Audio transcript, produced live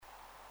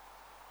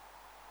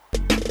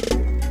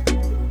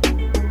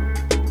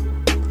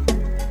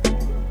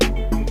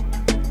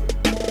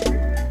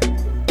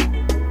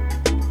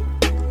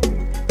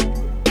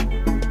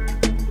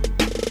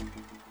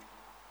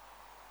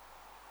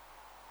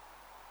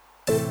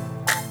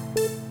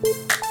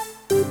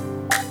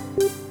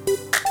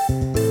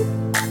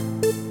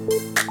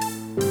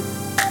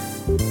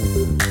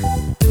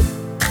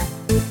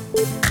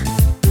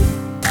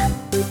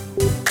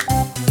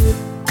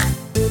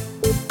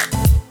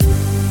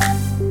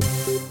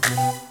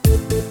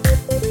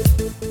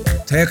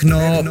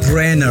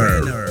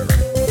Technopreneur.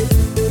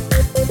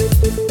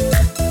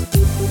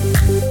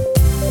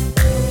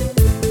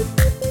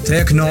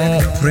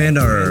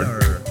 Technopreneur.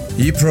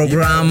 ይህ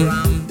ፕሮግራም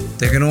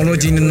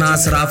ቴክኖሎጂንና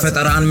ስራ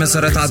ፈጠራን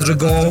መሰረት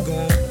አድርጎ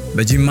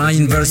በጂማ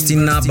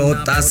ዩኒቨርሲቲና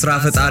በወጣት ስራ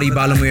ፈጣሪ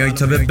ባለሙያዎች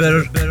ትብብር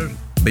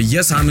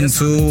በየሳምንቱ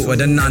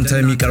ወደ እናንተ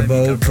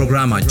የሚቀርበው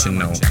ፕሮግራማችን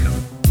ነው።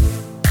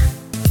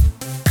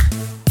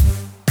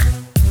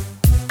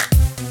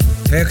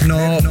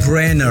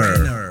 Technopreneur.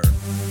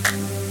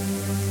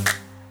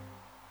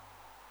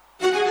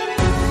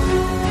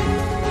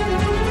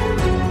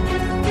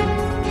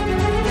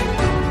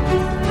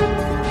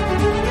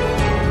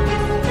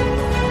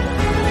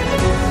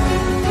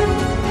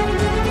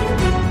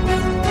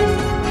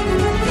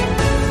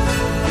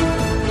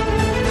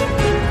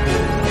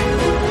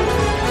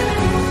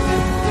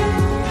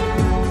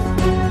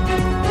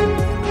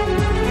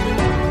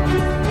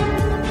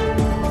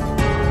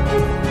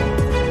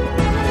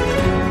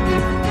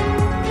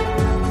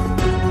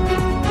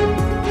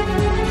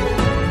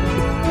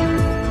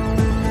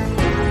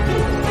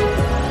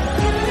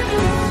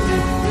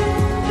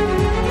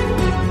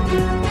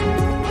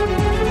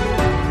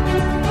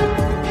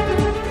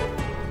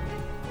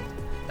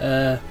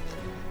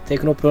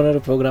 ቴክኖፕሮነር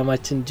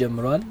ፕሮግራማችን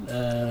ጀምሯል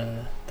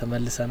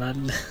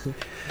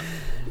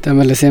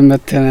ተመልሰን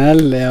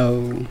መጥተናል ያው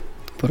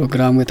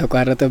ፕሮግራሙ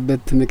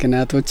የተቋረጠበት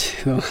ምክንያቶች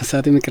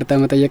ማሳት ይቅርታ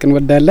መጠየቅ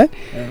እንወዳለን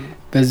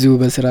በዚሁ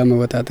በስራ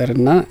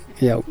መወጣጠርና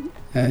ያው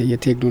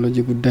የቴክኖሎጂ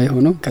ጉዳይ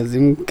ሆኖ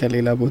ከዚህም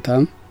ከሌላ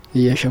ቦታም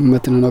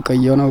እየሸመትን ነው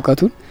ቀየውን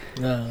አውቀቱን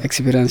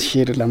ኤክስፒሪየንስ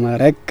ሼር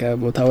ለማድረግ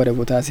ቦታ ወደ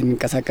ቦታ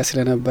ሲንቀሳቀስ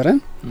ስለነበረ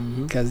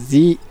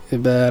ከዚህ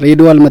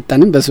በሬዲዮ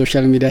አልመጣንም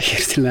በሶሻል ሚዲያ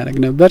ሼር ስለናደርግ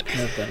ነበር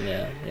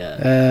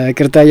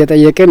ይቅርታ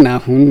እየጠየቅን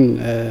አሁን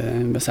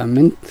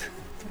በሳምንት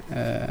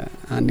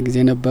አንድ ጊዜ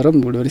ነበርም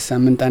ወደ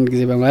ሳምንት አንድ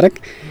ጊዜ በማድረግ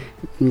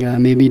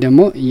ሜቢ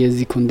ደግሞ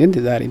የዚህ ኮንቴንት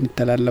ዛሬ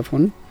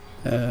የሚተላለፈውን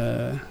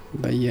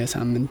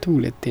በየሳምንቱ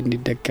ሁለቴ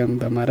እንዲደገም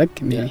በማድረግ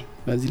ሜቢ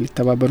በዚህ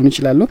ሊተባበሩን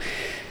ይችላሉ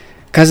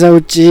ከዛ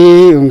ውጪ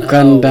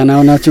እንኳን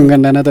ዳናውናችሁ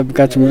እንኳን ዳና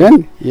ተብቃችሁ ብለን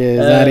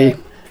የዛሬ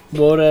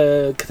ቦረ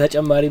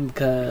ከተጨማሪም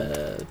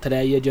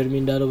ከተለያየ ጀርሚ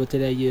እንዳለው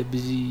በተለያየ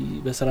ቢዚ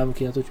በስራ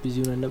ምክንያቶች ቢዚ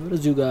ሆነን ነበር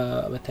እዚሁ ጋር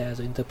በተያያዘ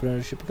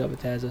ኢንተርፕረነርሺፕ ጋር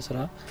በተያያዘ ስራ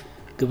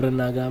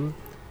ግብርና ጋርም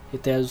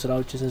የተያያዙ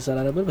ስራዎችን ስንሰራ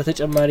ነበር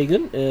በተጨማሪ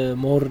ግን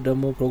ሞር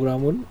ደግሞ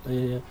ፕሮግራሙን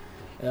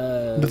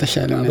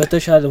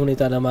በተሻለ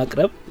ሁኔታ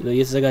ለማቅረብ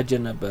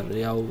እየተዘጋጀን ነበር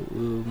ያው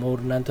ሞር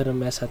እናንተንም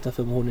የሚያሳተፍ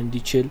መሆን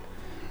እንዲችል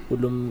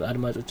ሁሉም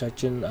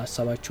አድማጮቻችን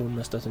ሐሳባቸውን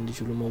መስጠት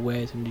እንዲችሉ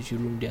መወያየት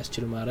እንዲችሉ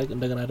እንዲያስችል ማድረግ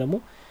እንደገና ደግሞ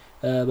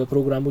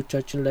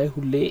በፕሮግራሞቻችን ላይ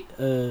ሁሌ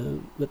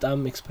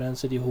በጣም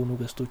ኤክስፒሪየንስድ የሆኑ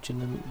ገስቶችን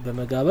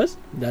በመጋበዝ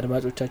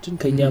ለአድማጮቻችን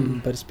ከኛም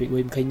ፐርስፔክቲቭ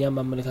ወይም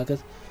ከኛም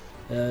አመለካከት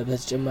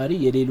በተጨማሪ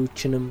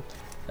የሌሎችንም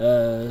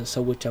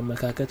ሰዎች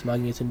አመለካከት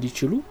ማግኘት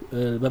እንዲችሉ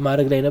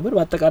በማድረግ ላይ ነበር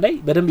በአጠቃላይ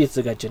በደንብ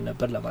እየተዘጋጀን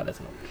ነበር ለማለት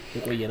ነው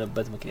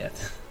የቆየነበት ምክንያት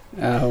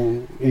አው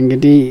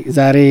እንግዲህ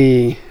ዛሬ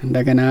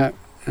እንደገና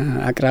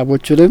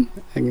አቅራቦቹንም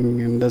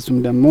እንደሱም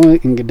ደግሞ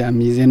እንግዳም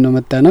ይዘን ነው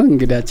መጣነው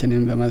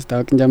እንግዳችንን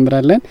በማስተዋወቅ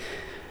እንጀምራለን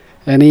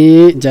እኔ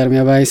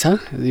ጃርሚያ ባይሳ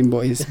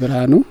ዚምቦይስ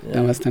ብርሃኑ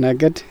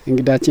ለማስተናገድ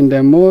እንግዳችን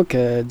ደግሞ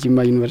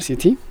ከጂማ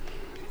ዩኒቨርሲቲ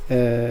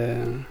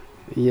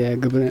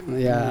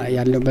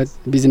ያለበት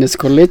ቢዝነስ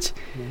ኮሌጅ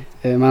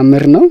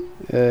ማመር ነው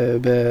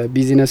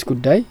በቢዝነስ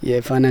ጉዳይ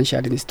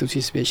የፋይናንሻል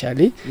ኢንስቲትዩሽን ስፔሻሊ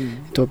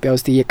ኢትዮጵያ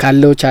ውስጥ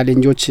የካለው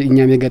ቻሌንጆች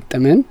እኛም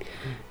የገጠመን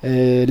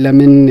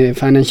ለምን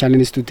ፋይናንሻል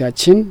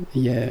ኢንስቲትዩታችን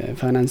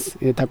የፋይናንስ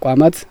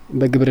ተቋማት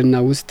በግብርና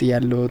ውስጥ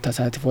ያለው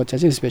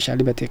ተሳትፎቻችን ስፔሻሊ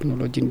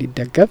በቴክኖሎጂ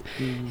እንዲደገፍ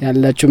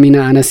ያላቸው ሚና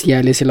አነስ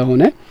ያለ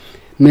ስለሆነ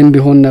ምን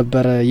ቢሆን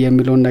ነበር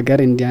የሚለው ነገር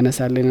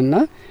እንዲያነሳልንና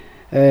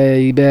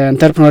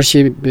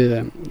በኢንተርፕረነርሺፕ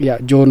ያ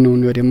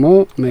ጆርኒውን ወደሞ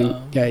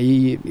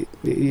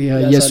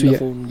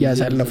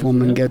ያሳለፈው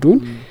መንገዱን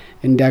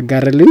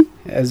እንዲያጋርልን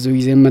እዙ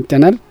ይዘን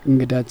መጥተናል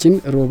እንግዳችን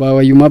ሮባ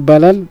ወዩ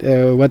ማባላል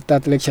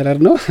ወጣት ሌክቸረር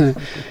ነው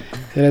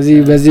ስለዚህ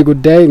በዚህ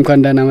ጉዳይ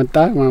እንኳን ዳና መጣ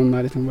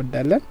ማለት ነው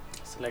ወዳለን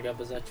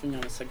ስለጋበዛችሁኝ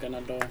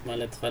አመሰግናለሁ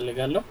ማለት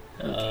ፈልጋለሁ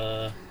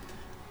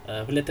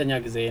ሁለተኛ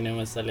ጊዜ ነው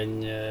መሰለኝ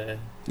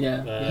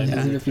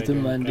ከዚህ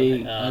በፊትም አንዴ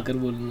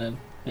አቅርቦልናል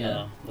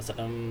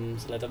በሰላም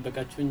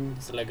ስለተጠበቃችሁኝ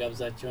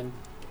ስለጋብዛችሁን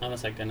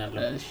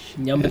አመሰግናለሁ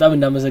እኛም በጣም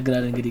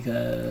እናመሰግናለን እንግዲህ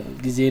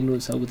ከጊዜን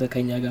ሰውተ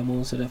ከኛ ጋር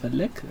መሆን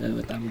ስለፈለክ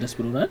በጣም ደስ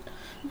ብሎናል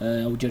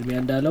ያው ጀርሚያ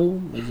እንዳለው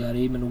ዛሬ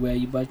ምን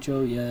ወያይባቸው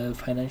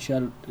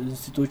የፋይናንሻል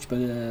ኢንስቲትዩቶች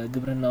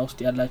በግብርና ውስጥ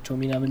ያላቸው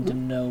ሚና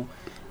ምንድነው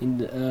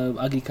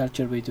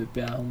አግሪካልቸር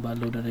በኢትዮጵያ አሁን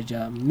ባለው ደረጃ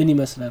ምን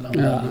ይመስላል አሁን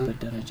ባለበት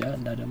ደረጃ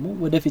እና ደግሞ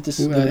ወደፊትስ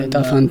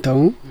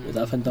ታፈንታው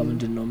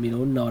ምንድነው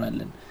የሚለው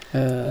እናወራለን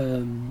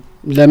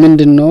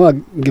ለምንድነው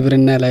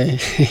ግብርና ላይ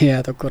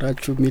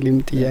ያተኮራችሁ ሚሊም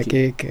ጥያቄ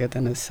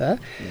ከተነሳ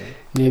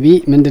ሜቢ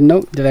ምንድነው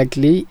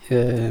ዳይሬክትሊ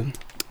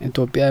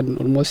ኢትዮጵያ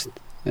ኦልሞስት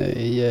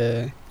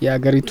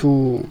የአገሪቱ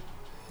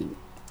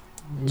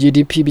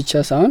ጂዲፒ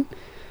ብቻ ሳይሆን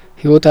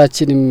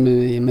ህይወታችንም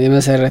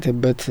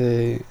የመሰረተበት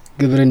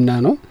ግብርና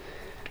ነው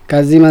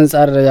ከዚህ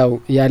መንጻር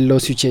ያለው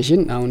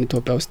ሲቹዌሽን አሁን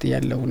ኢትዮጵያ ውስጥ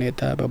ያለው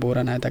ሁኔታ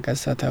በቦረና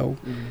ተከሰተው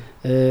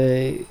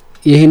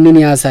ይሄንን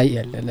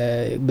ያሳያል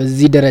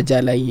በዚህ ደረጃ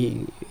ላይ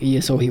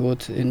የሰው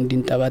ህይወት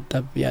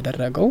እንዲንጠባጠብ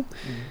ያደረገው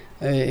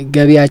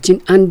ገቢያችን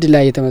አንድ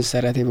ላይ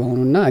የተመሰረተ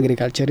በመሆኑና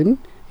አግሪካልቸርን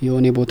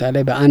የሆነ ቦታ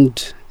ላይ በአንድ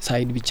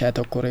ሳይድ ብቻ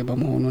ተኮረ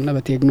በመሆኑና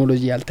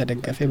በቴክኖሎጂ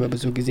ያልተደገፈ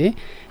በብዙ ጊዜ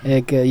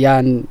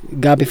ያን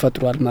ጋብ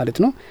ይፈጥሯል ማለት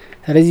ነው።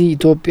 ስለዚህ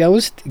ኢትዮጵያ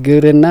ውስጥ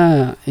ግብርና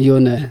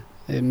የሆነ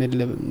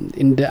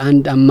እንደ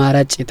አንድ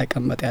አማራጭ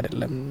የተቀመጠ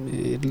አይደለም።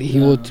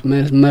 ህይወት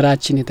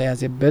መራችን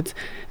የተያዘበት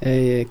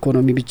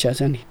ኢኮኖሚ ብቻ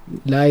ሳይሆን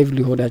ላይቭ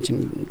ሊሆዳችን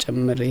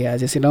ጨምር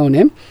የያዘ ስለሆነ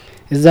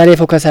እዛ ላይ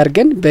ፎከስ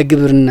አድርገን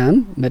በግብርናም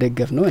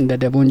መደገፍ ነው። እንደ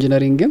ደቦ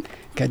ኢንጂነሪንግም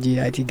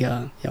ከጂአይቲ ጋር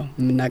ያው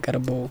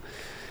የምናቀርበው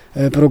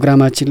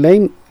ፕሮግራማችን ላይ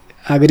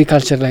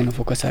አግሪካልቸር ላይ ነው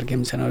ፎከስ አድርገን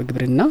የምንሰራው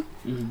ግብርና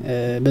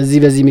በዚህ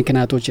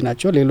ምክንያቶች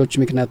ናቸው። ሌሎች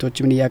ምክንያቶች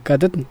ምን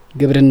ያካተት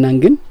ግብርናን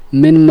ግን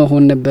ምን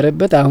መሆን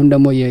ነበረበት አሁን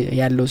ደግሞ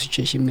ያለው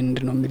ሲቹዌሽን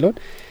ምንድነው የሚለው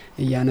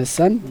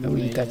እያነሳን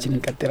ውይይታችንን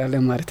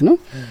እንቀጥላለን ማለት ነው።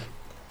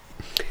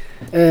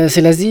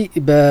 ስለዚህ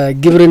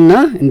በግብርና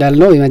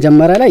እንዳልነው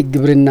የመጀመሪያ ላይ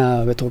ግብርና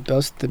በኢትዮጵያ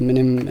ውስጥ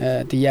ምንም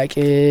ጥያቄ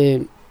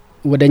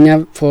ወደኛ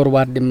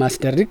ፎርዋርድ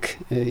ማስደርግ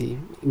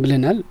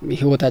ብለናል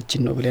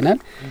ህይወታችን ነው ብለናል።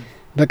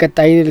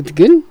 በቀጣይነት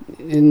ግን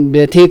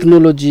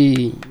በቴክኖሎጂ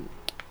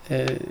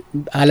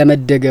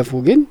አለመደገፉ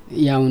ግን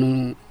ያውኑ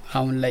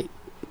አሁን ላይ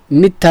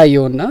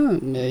የሚታየውና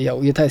ያው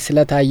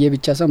ስለታየ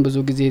ብቻ ሳይሆን ብዙ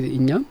ጊዜ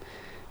እኛም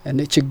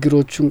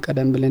ችግሮቹን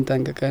ቀደም ብለን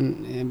ጠንቅቀን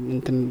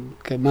እንትን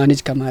ማኔጅ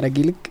ከማድረግ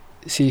ይልቅ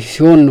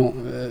ሲሆን ነው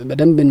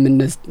በደንብ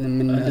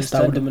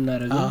የምንስተዋወቅ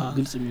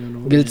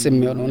ግልጽ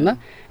የሚሆነውና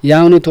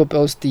ያሁን ኢትዮጵያ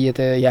ውስጥ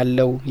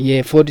ያለው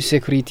የፉድ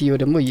ሴኩሪቲ ወይ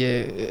ደግሞ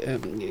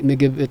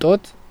የምግብ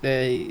እጦት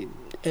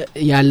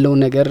ያለው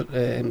ነገር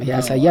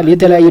ያሳያል።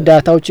 የተለያዩ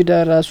ዳታዎች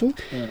ራሱ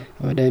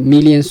ወደ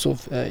ሚሊየንስ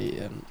ኦፍ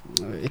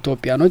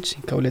ኢትዮጵያኖች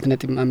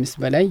ከ2.5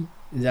 በላይ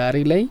ዛሬ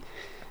ላይ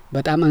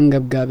በጣም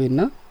አንገብጋቢና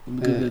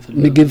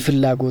ምግብ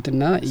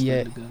ፍላጎትና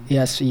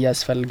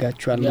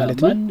ያስፈልጋቸዋል ማለት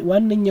ነው።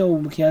 ዋነኛው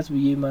ምክንያት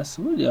ብዬ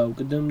ማስበው ያው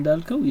ቅድም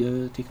እንዳልከው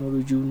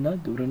የቴክኖሎጂውና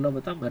ግብርናው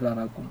በጣም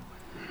መራራቁ ነው።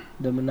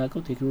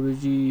 እንደምናውቀው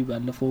ቴክኖሎጂ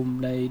ባለፈውም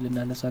ላይ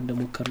ልናነሳ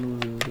እንደሞከርነው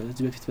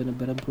እዚህ በፊት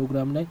በነበረን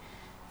ፕሮግራም ላይ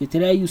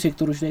የተለያዩ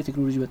ሴክተሮች ላይ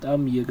ቴክኖሎጂ በጣም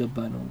እየገባ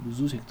ነው። ብዙ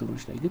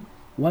ሴክተሮች ላይ ግን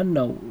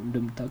ዋናው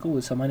እንደምታውቀው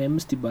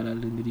 85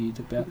 ይባላል እንግዲህ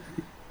ኢትዮጵያ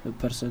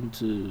ፐርሰንት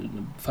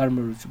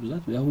ፋርመሮች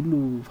ብዛት ያ ሁሉ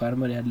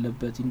ፋርመር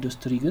ያለበት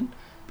ኢንዱስትሪ ግን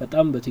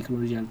በጣም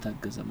በቴክኖሎጂ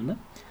አልታገዘምና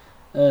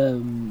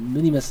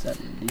ምን ይመስላል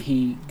ይሄ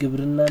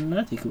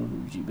ግብርናና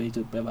ቴክኖሎጂ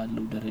በኢትዮጵያ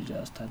ባለው ደረጃ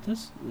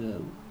ስታተስ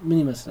ምን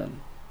ይመስላል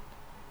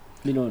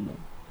ሊኖር ነው?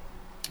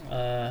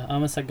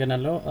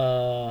 አመሰግናለሁ።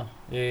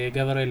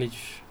 የገበሬ ልጅ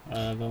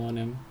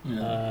በመሆኔም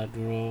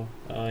ድሮ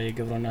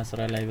የግብርና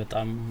ስራ ላይ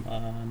በጣም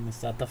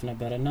መሳተፍ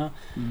ነበርና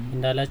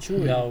እንዳላችሁ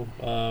ያው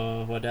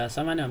ወደ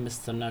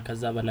 85 እና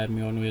ከዛ በላይ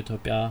የሚሆኑ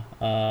የኢትዮጵያ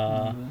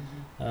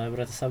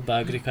ህብረተሰብ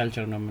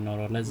በአግሪካልቸር ነው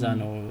የሚኖረው። ለዛ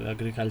ነው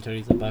አግሪካልቸር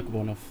ኢዝ ዘ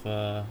ባክቦን ኦፍ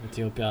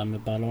ኢትዮጵያ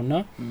የሚባለውና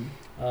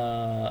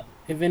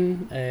ኢቭን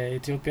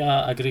ኢትዮጵያ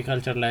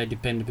አግሪካልቸር ላይ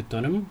ዲፔንድ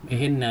ብትሆንም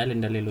ይሄን ያህል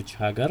እንደ ሌሎች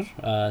ሀገር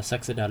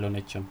ሰክሰስ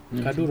አልሆነችም።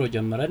 ከድሮ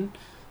ጀምረን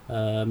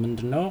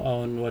ምንድነው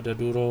አሁን ወደ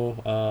ድሮ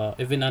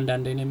ኢቭን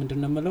አንዳንዴ እኔ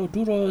ምንድነው የምለው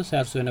ድሮ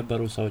ሲያርሱ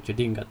የነበሩ ሰዎች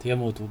ድንገት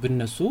የሞቱ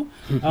ብነሱ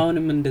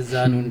አሁንም እንደዛ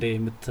ነው እንደ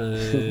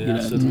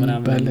የምትያሱት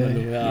ምናምን ብለው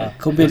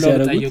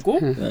ኮምፔንሴት ጠይቁ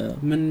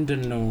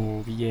ምንድነው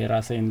ብዬ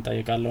ራሴን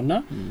ጠይቃለሁና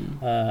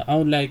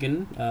አሁን ላይ ግን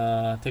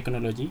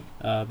ቴክኖሎጂ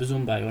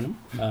ብዙም ባይሆንም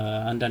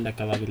አንዳንድ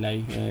አካባቢ ላይ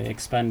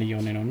ኤክስፓንድ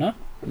እየሆነ ነውና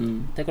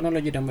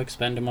ቴክኖሎጂ ደግሞ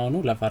ኤክስፓንድ ማውኑ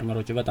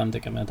ለፋርመሮች በጣም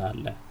ጥቅመት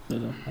አለ።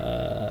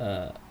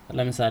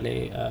 ለምሳሌ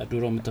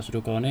ድሮ የምትወስዱ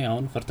ከሆነ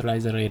አሁን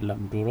ፈርቲላይዘር የለም።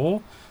 ድሮ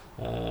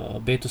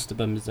ቤት ውስጥ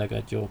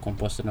በሚዘጋጀው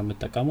ኮምፖስት ነው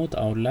የምትጠቀሙት።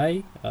 አሁን ላይ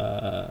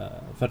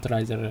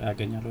ፈርቲላይዘር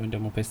ያገኛሉ ወይ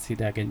ደግሞ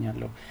ፔስቲሳይድ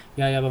ያገኛሉ።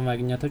 ያ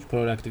በማግኘታቸው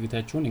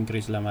ፕሮዳክቲቪቲያቸውን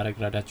ኢንክሪዝ ለማድረግ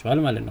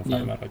ረዳቸዋል ማለት ነው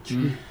ፋርመሮች።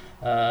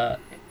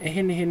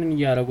 ይሄንን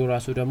ያረጉ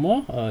ራሱ ደግሞ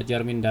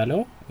ጀርሚ እንዳለው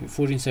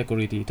ፉድ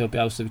ኢንሴኩሪቲ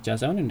ኢትዮጵያ ውስጥ ብቻ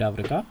ሳይሆን እንደ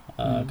አፍሪካ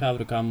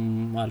ከአፍሪካም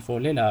አልፎ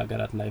ሌላ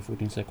ሀገራት ላይ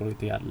ፉድ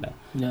ኢንሴኩሪቲ አለ።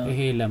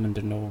 ይሄ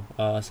ለምንድነው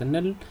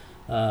ስንል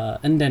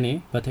እንደኔ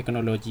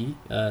በቴክኖሎጂ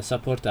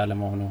ሰፖርት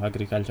አለመሆኑ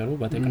አግሪካልቸሩ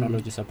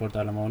በቴክኖሎጂ ሰፖርት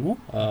አለመሆኑ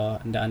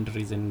እንደ አንድ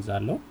ሪዝን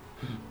ይዛለው።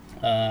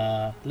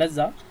 ለዛ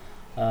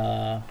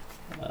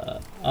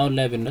አሁን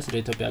ላይ ብንወስድ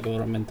የኢትዮጵያ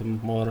ገቨርንመንት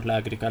ሞር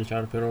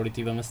ለአግሪካልቸር ፕራዮሪቲ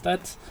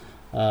በመስጠት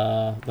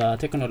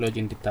በቴክኖሎጂ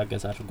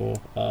እንዲታገዝ አድርጎ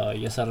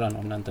እየሰራ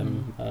ነው። እናንተም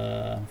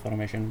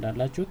ኢንፎርሜሽን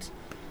እንዳላችሁት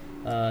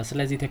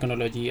ስለዚህ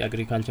ቴክኖሎጂ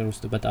አግሪካልቸር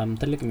ውስጥ በጣም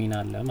ትልቅ ሚና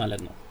አለ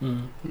ማለት ነው።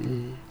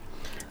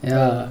 ያ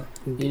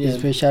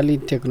ስፔሻሊ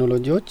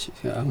ቴክኖሎጂዎች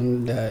አሁን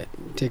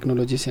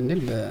ለቴክኖሎጂ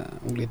ስንል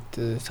በሁለት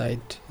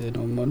ሳይድ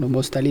ነው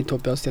ሞስታሊ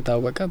ኢትዮጵያ ውስጥ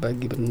የታወቀ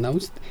በግብርና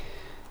ውስጥ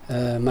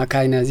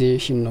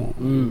መካናይዜሽን ነው።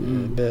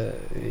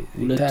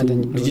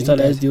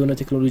 ዲጂታላይዝድ የሆነ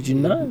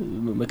ቴክኖሎጂና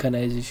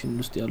መካናይዜሽን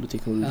ውስጥ ያሉ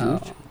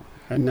ቴክኖሎጂዎች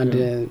እና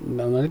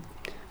ማለት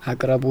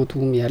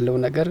አቅራቦቱም ያለው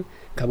ነገር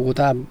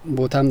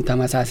ከቦታም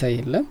ተመሳሳይ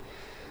የለም።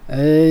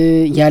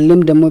 ያለም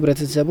ደግሞ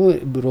ህብረተሰቡ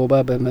ብሮባ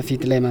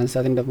በመፊት ላይ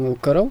ማንሳት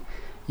እንደሞከረው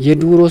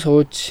የዱሮ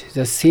ሰዎች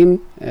ዘሴም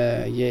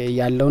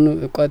ያለውን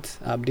እውቀት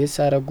አፕዴት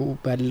ሳረጉ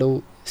ባለው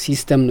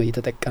ሲስተም ነው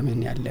እየተጠቀመን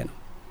ያለ ነው።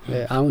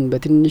 አሁን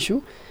በትንሹ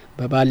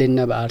በባሌና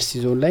በአርሲ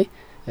ዞን ላይ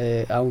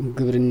አሁን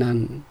ግብርናን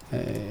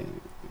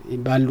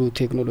ባሉ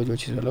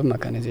ቴክኖሎጂዎች ስለሆነ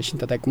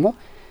ሜካናይዜሽን ተጠቅሞ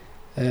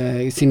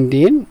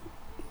ስንዴን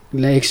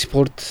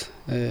ለኤክስፖርት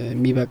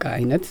የሚበቃ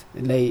አይነት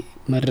ላይ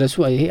መድረሱ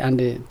ይሄ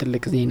አንድ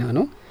ትልቅ ዜና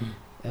ነው።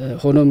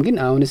 ሆኖም ግን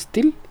አሁን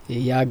ስቲል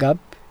ያጋብ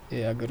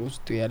ያገር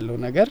ውስጥ ያለው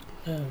ነገር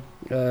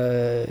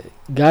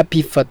ጋፕ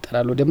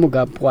ይፈጠራል ደግሞ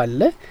ጋፕ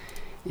አለ።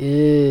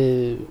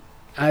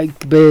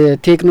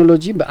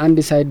 በቴክኖሎጂ በአንድ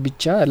ሳይድ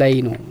ብቻ ላይ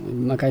ነው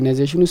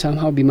ሜካናይዜሽኑ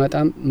ሳምሃው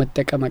ቢመጣም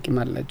መጠቀም አቅም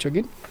አላቸው።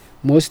 ግን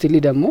ሞስትሊ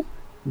ደግሞ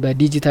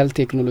በዲጂታል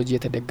ቴክኖሎጂ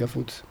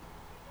የተደገፉት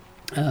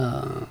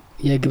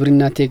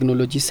የግብርና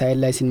ቴክኖሎጂ ሳይድ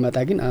ላይ ሲንመጣ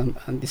ግን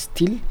አንድ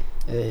ስቲል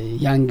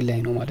ያንግ ላይ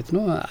ነው ማለት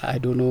ነው። አይ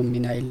ዶንት ኖ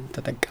ምን ያህል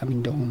ተጠቃሚ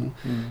እንደሆኑ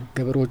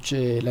ገበሮች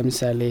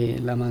ለምሳሌ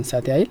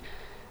ለማንሳት ያህል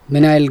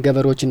ምን ያህል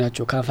ገበሮች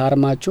ናቸው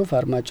ፋርማቸው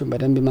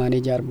በደንብ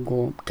ማኔጅ አድርጎ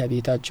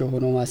ከቤታቸው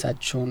ሆኖ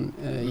ማሳቸውን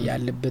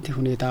ያለበት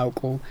ሁኔታ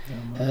አውቆ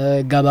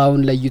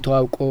ገባውን ለይቶ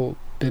አውቆ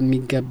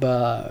በሚገባ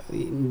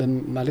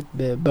ማለት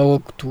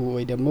በወቅቱ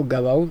ወይ ደግሞ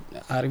ገባው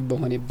አሪፍ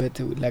በሆነበት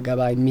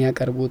ለገባ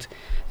የሚያቀርቡት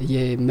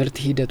የምርት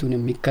ሂደቱን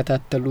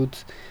የሚከታተሉት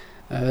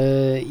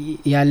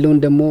ያለውን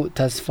ደግሞ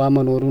ተስፋ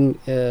መኖሩን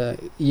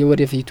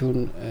የወደፊቱን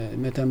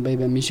መተንበይ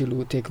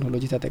በሚችሉ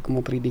ቴክኖሎጂ ተጠቅሞ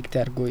ፕሪዲክት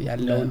አድርጎ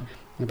ያለውን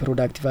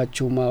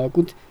ፕሮዳክቲቫቸው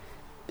ማወቁት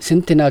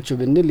ስንት ናቸው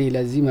ብንል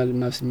ለዚህ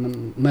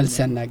መልስ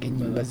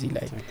እናገኝም በዚህ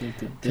ላይ።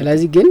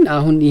 ስለዚህ ግን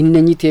አሁን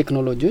እነኚህ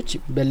ቴክኖሎጂዎች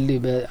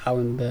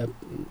አሁን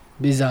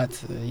በብዛት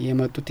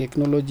የመጡ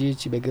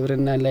ቴክኖሎጂዎች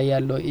በግብርና ላይ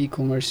ያለው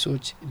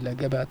ኢኮመርሶች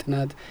ለገበያ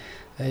ጥናት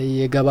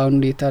የገባውን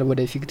ዴታ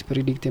ወደፊት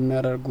ፕሪዲክት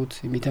የሚያደርጉት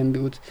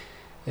የሚተንብዩት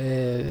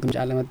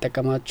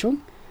አለመጠቀማቸው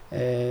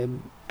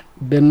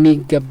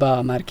በሚገባ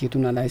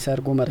ማርኬቱን አናላይዝ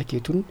አድርጎ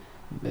ማርኬቱን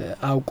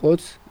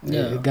አውቆት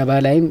ገባ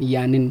ላይም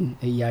ያንን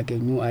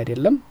ያገኙ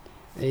አይደለም።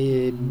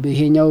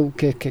 ይሄኛው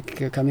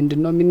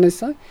ከምንድነው የሚነሳ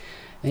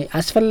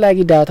አስፈላጊ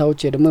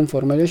ዳታዎች ደግሞ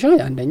ኢንፎርሜሽን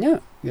አንደኛ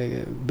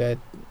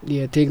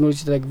የቴክኖሎጂ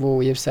ተደግፎ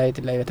ዌብሳይት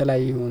ላይ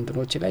በተለያዩ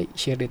እንትኖች ላይ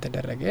ሼር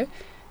የተደረገ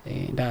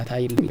ዳታ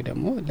ይልም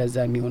ደግሞ ለዛ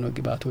የሚሆነው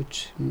ግባቶች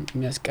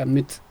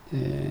የሚያስቀምጥ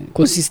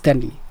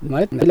ኮንሲስተንትሊ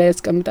ማለት ላይ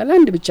ያስቀምጣል።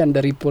 አንድ ብቻ እንደ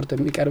ሪፖርት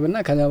የሚቀርብና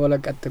ከዛ በኋላ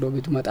ቀጥሎ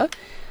ቢትመጣ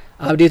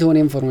አፕዴት ሆነ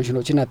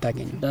ኢንፎርሜሽኖችን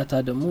አታገኙ። ዳታ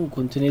ደግሞ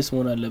ኮንቲኒየስ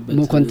መሆን አለበት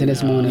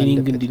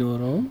ሚኒንግ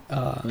እንዲኖረው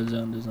እንደዛ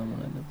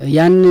መሆን አለበት።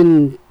 ያንን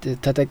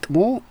ተጠቅሞ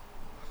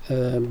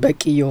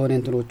በቂ የሆነ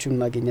እንትኖችን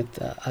ማግኘት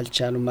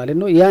አልቻሉም ማለት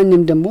ነው።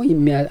 ያንን ደግሞ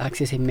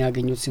አክሰስ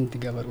የሚያገኙት ስንት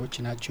ገበሬዎች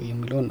ናቸው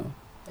የሚለው ነው።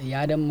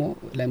 ያ ደግሞ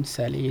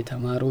ለምሳሌ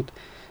የተማሩት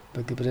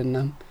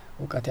በግብርናም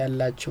እውቀት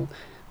ያላቸው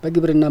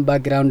በግብርና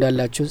ባክግራውንድ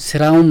ያላቸው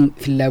ስራውም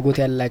ፍላጎት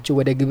ያላቸው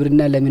ወደ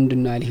ግብርና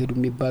ለምንድን ነው አልሄዱ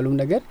የሚባሉ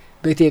ነገር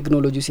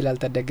በቴክኖሎጂ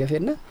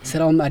ስላልተደገፈና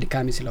ስራውም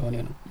አድካሚ ስለሆነ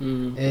ነው።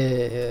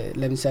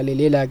 ለምሳሌ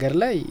ሌላ ሀገር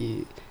ላይ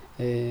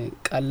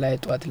ቃል ላይ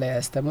ጧት ላይ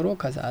አስተምሮ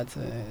ከሰዓት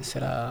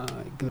ስራ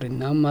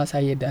ግብርና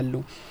ማሳየዳሉ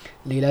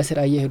ሌላ ስራ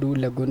እየሄዱ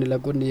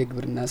ለጎን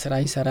የግብርና ስራ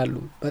ይሰራሉ።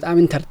 በጣም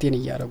ኢንተርቴን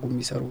እያደረጉ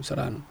የሚሰሩ ስራ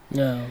ነው።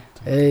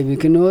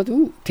 ምክንያቱ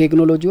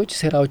ቴክኖሎጂዎች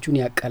ስራዎቹን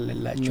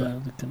ያቃልላቸዋል።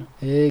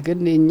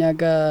 ግን እኛ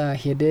ጋር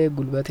ሄደ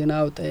ጉልበትን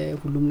አውጠ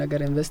ሁሉም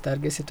ነገር ኢንቨስት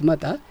አድርገ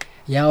ስትመጣ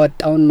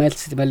ያወጣውን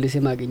መልስ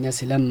ማግኘት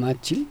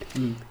ስለማትችል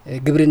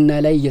ግብርና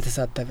ላይ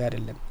እየተሳተፈ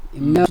አይደለም።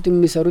 እናቱ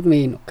የሚሰሩት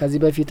ምን ነው? ከዚህ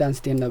በፊት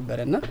አንስተን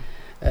ነበርና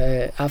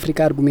አፍሪካ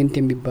አርጉሜንት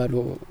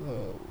የሚባለው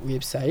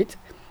ዌብሳይት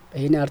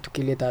ይሄን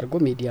አርቲክሌት አድርጎ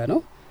ሚዲያ ነው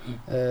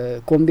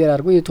ኮምፔር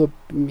አድርጎ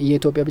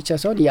የኢትዮጵያ ብቻ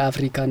ሳይሆን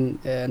የአፍሪካን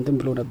እንትን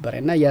ብሎ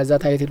ነበርና ያዛ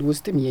ታይትል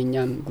ውስጥም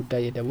የኛን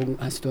ጉዳይ ደግሞ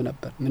አንስቶ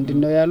ነበር።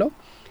 ምንድነው ያለው?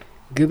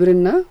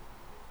 ግብርና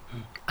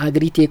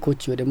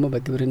አግሪቴኮች ወይ ደግሞ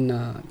በግብርና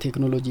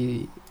ቴክኖሎጂ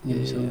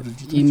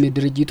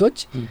ድርጅቶች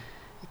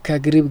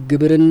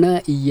ከግብርና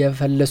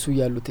እየፈለሱ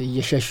ያሉት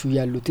እየሸሹ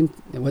ያሉትን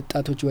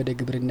ወጣቶች ወደ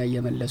ግብርና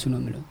እየመለሱ ነው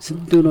ማለት።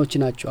 ስንቶች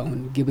ናቸው አሁን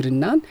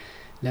ግብርናን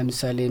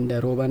ለምሳሌ እንደ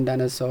ሮባ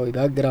እንዳነሳው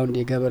ባክግራውንድ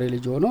የገበሬ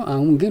ልጅ ሆኖ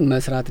አሁን ግን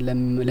መስራት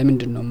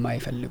ለምንድነው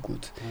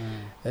የማይፈልጉት?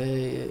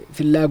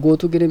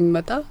 ፍላጎቱ ግን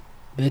የሚመጣ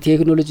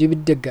በቴክኖሎጂ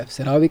ቢደገፍ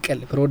ስራው ቢቀል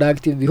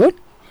ፕሮዳክቲቭ ቢሆን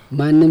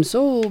ማንም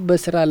ሰው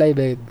በስራ ላይ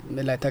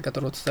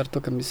ተቀጥሮ ተሰርቶ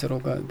ከሚሰራው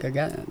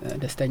ጋር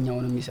ደስተኛ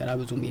ሆኖ የሚሰራ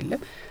ብዙም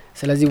የለም።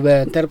 ስለዚህ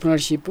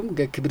በኢንተርፕረነርሺፕም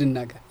ግብርና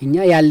ጋር እኛ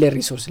ያለ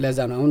ሪሶርስ ለዛ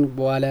ነው አሁን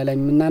በኋላ ላይ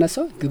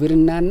የምናነሳው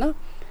ግብርናና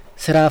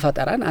ስራ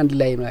ፈጠራን አንድ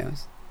ላይ ነው።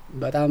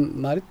 በጣም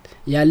ማለት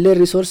ያለ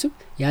ሪሶርስ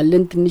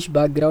ያለን ትንሽ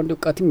ባክግራውንድ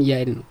እውቀትም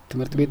ያይል ነው።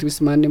 ትምህርት ቤት ውስጥ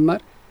ማን ይማር?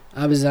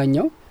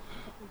 አብዛኛው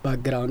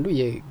ባክግራውንዱ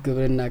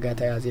የግብርና ጋር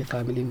ተያዘ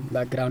ፋሚሊ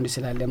ባክግራውንድ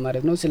ስላለ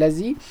ማለት ነው።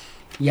 ስለዚህ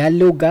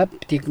ያለው ጋፕ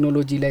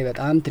ቴክኖሎጂ ላይ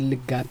በጣም ትልቅ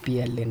ጋፕ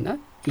ያለና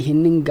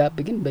ይሄንን ጋፕ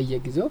ግን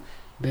በየጊዜው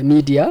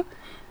በሚዲያ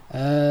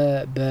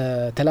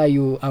በተለያዩ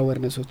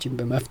አዌርነሶችን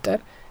በመፍጠር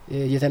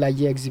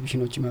የተለያየ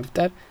ኤግዚቢሽኖችን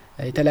መፍጠር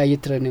የተለያየ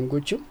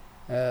ትሬኒንጎችን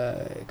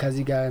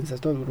ከዚህ ጋር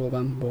አንስቶ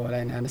ሮባም በኋላ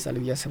ያነሳል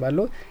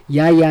ያስባለው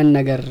ያን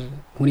ነገር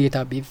ሁኔታ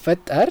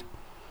ቢፈጠር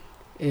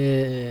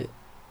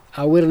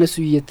አዌርነሱ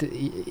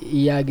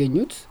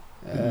ያገኙት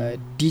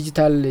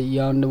ዲጂታል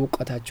ያውን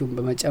ወቀታቸውን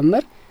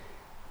በመጨመር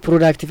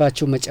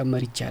ፕሮዳክቲቫቸው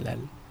መጨመር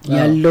ይቻላል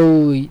ያለው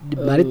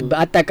ማለት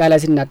በአጠቃላይ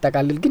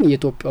ሲናጠቃልል ግን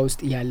የኢትዮጵያ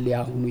ውስጥ ያለ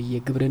አሁን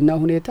የግብርና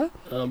ሁኔታ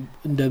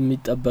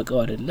እንደሚጠበቀው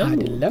አይደለም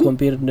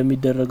ኮምፔር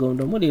እንደሚደረገው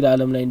ደግሞ ሌላ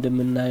ዓለም ላይ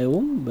እንደምናየው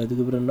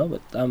በግብርናው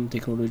በጣም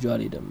ቴክኖሎጂው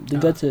አልሄደም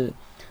ድንገት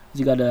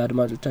እዚህ ጋር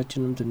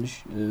ለአድማጮቻችንም ትንሽ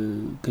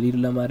ክሊር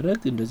ለማድረግ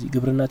እንደዚህ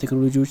ግብርና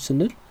ቴክኖሎጂዎች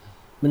ስንል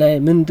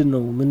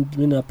ምንድነው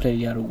ምን አፕላይ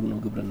ያደርጉ ነው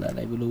ግብርና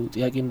ላይ ብለው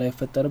ጥያቄ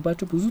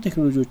እንዳይፈጠርባቸው ብዙ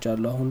ቴክኖሎጂዎች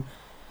አሉ አሁን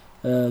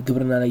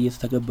ግብርና ላይ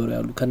እየተተገበሩ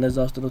ያሉ ከነዛ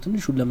ውስጥ ነው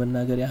ትንሹን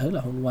ለመናገር ያህል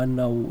አሁን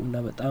ዋናው እና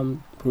በጣም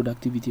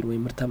ፕሮዳክቲቪቲ ወይ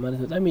ምርታማነት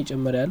በጣም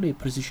እየጨመረ ያለው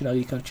የፕሪሲሽን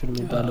አግሪካልቸር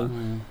የሚባለው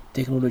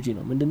ቴክኖሎጂ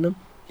ነው ምንድነው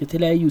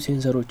የተለያዩ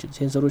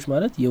ሴንሰሮች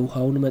ማለት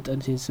የውሃውን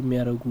መጠን ሴንስ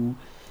የሚያደርጉ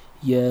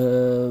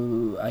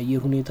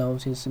የአየር ሁኔታውን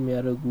ሴንስ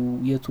የሚያደርጉ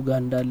የቱ ጋር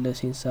እንዳለ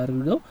ሴንስ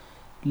አድርገው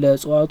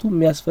ለጽዋቱ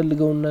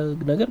የሚያስፈልገው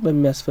ነገር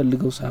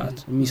በሚያስፈልገው ሰዓት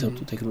የሚሰጡ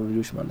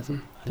ቴክኖሎጂዎች ማለት ነው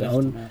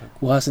አሁን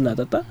ውሃ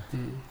ስናጠጣ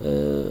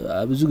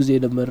ብዙ ጊዜ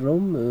የደመርነው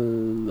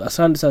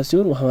 11 ሰዓት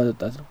ሲሆን ውሃ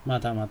ማጠጣት ነው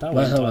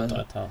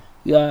ማታ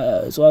ያ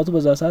ጽዋቱ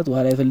በዛ ሰዓት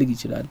ውሃ ላይ ፈልግ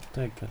ይችላል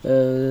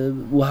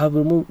ውሃ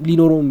ደግሞ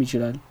ሊኖረውም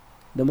ይችላል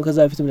ደግሞ ከዛ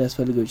በፊትም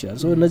ሊያስፈልገው ይችላል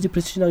ሶ እነዚህ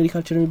ፕሪሲሽን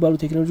አግሪካልቸር የሚባሉ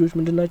ቴክኖሎጂዎች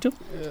ምንድናቸው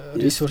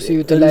ሪሶርስ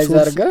ዩቲላይዝ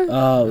አድርጋ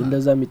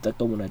እንደዛ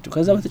የሚጠቀሙ ናቸው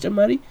ከዛ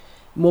በተጨማሪ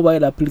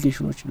ሞባይል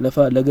አፕሊኬሽኖች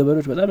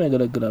ለገበሬዎች በጣም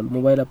ያገለግላሉ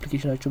ሞባይል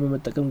አፕሊኬሽናቸው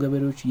በመጠቀም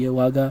ገበሬዎች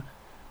የዋጋ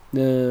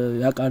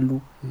ያቃሉ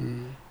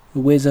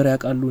ዌዘር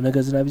ያቃሉ ነገ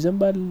ዝናብ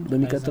ይዘንባል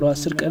በሚቀጥለው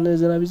 10 ቀን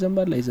ዝናብ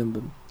ይዘንባል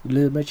አይዘንብም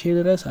ለመቼ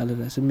ድረስ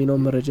አለራስ የሚነው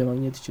መረጃ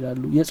ማግኘት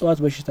ይችላሉ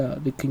የጽዋት በሽታ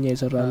ልክኛ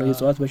የሰራነው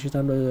የጽዋት በሽታ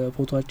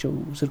ፎቶአቸው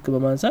ስልክ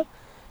በማንሳት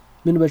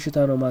ምን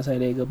በሽታ ነው ማሳይ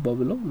ላይ የገባው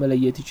ብለው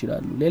መለየት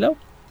ይችላሉ ሌላው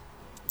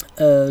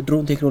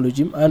ድሮን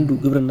ቴክኖሎጂም አንዱ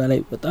ግብርና ላይ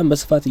በጣም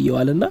በስፋት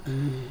እየዋለና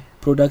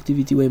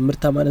ፕሮዳክቲቪቲ ወይ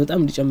ምርታማነት በጣም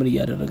እንዲጨምር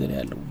እያደረገ ነው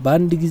ያለው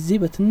በአንድ ጊዜ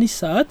በትንሽ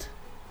ሰዓት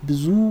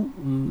ብዙ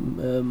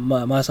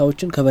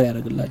ማሳዎችን ከበር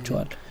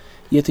ያደርግላቸዋል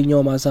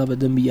የትኛው ማሳ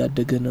በደንብ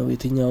ያደገ ነው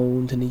የትኛው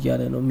እንትን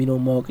ይያለ ነው ሚኖ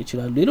ማወቅ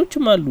ይችላል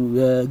ሌሎችም አሉ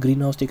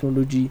የግሪን ሃውስ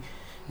ቴክኖሎጂ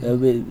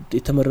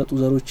የተመረጡ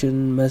ዘሮችን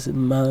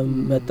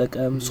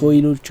መጠቀም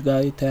ሶይሎች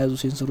ጋር የተያዙ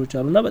ሴንሰሮች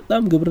አሉና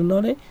በጣም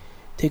ግብርናው ላይ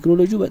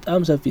ቴክኖሎጂው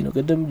በጣም ሰፊ ነው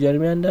ቀደም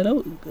ጀርሚያ እንዳለው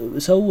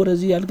ሰው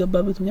ወደዚህ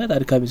ያልገባበት ምክንያት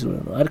አድካሚ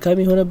ስለሆነ ነው አድካሚ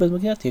የሆነበት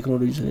ምክንያት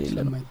ቴክኖሎጂ ስለሌለ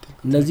ነው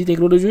እነዚህ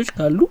ቴክኖሎጂዎች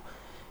ካሉ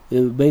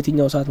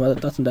በየትኛው ሰዓት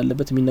ማጠጣት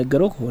እንዳለበት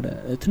የሚነገረው ከሆነ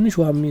ትንሽ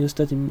ውሃ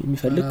የሚወስደት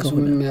የሚፈልግ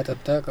ከሆነ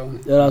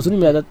ራሱን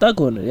የሚያጠጣ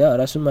ከሆነ ያ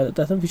ራሱን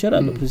ማጠጣትም ፊቸር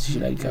አለው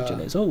ፕሪሲሽን አግሪካልቸር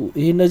ላይ ሶ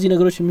ይሄ እነዚህ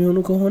ነገሮች የሚሆኑ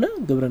ከሆነ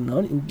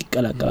ግብርናውን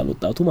ይቀላቀላል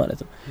ወጣቱ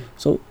ማለት ነው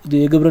ሶ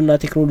የግብርና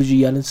ቴክኖሎጂ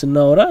ያለን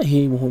ስናወራ ይሄ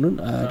መሆኑን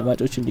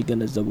አድማጮች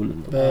እንዲገነዘቡልን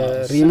ነው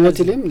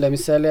ሪሞትሊም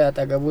ለምሳሌ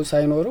አጠገቡ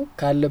ሳይኖሩ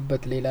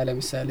ካለበት ሌላ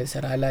ለምሳሌ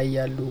ስራ ላይ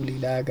ያሉ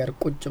ሌላ ሀገር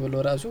ቁጭ ብሎ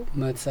ራሱ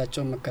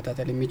ማትሳቸው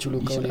መከታተል የሚችሉ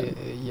ከሆነ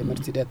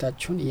የምርት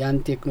ሂደታቸውን ያን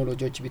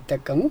ቴክኖሎጂዎች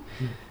ቢጠቀሙ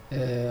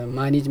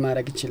ማኔጅ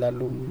ማድረግ ይችላሉ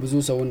ብዙ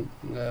ሰውን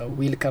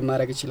ዊል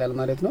ከማድረግ ይችላል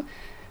ማለት ነው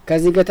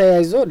ከዚህ ጋር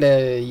ተያይዞ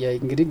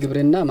እንግዲህ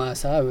ግብርና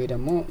ማሳ ወይ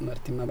ደግሞ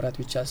ምርት ማብራት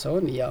ብቻ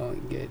ሳይሆን ያው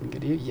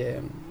እንግዲህ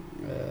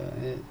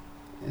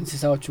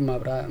የእንስሳዎቹ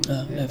ማብራት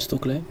ላይፍ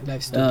ስቶክ ላይ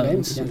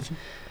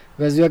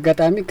በዚህ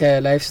አጋጣሚ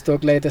ከላይፍ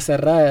ስቶክ ላይ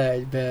የተሰራ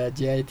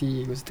በጂአይቲ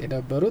ውስጥ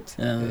የነበሩት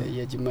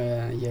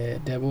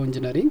የደቦ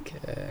ኢንጂነሪንግ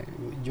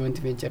ጆይንት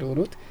ቬንቸር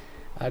ሆኖት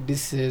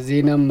አዲስ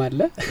ዜናም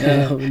አለ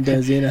እንደ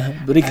ዜና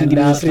ብሬኪንግ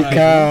አፍሪካ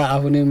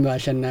አሁንም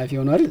አሸናፊ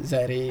ሆኗል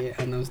ዛሬ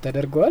አናውንስ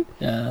ተደርጓል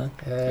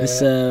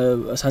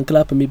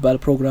ሳንክላፕ የሚባል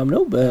ፕሮግራም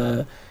ነው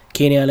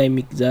በኬንያ ላይ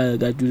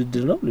የሚዘጋጁ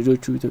ውድድር ነው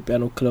ልጆቹ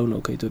ኢትዮጵያን ወክለው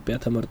ነው ከኢትዮጵያ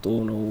ተመርጦ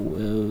ነው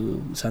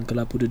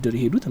ሳንክላፕ ውድድር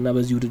ይሄዱት እና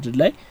በዚህ ውድድር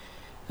ላይ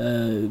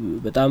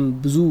በጣም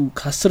ብዙ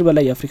ከ10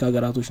 በላይ የአፍሪካ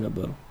ሀገራቶች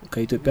ነበሩ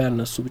ከኢትዮጵያ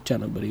እነሱ ብቻ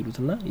ነበር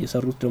ይሄዱትና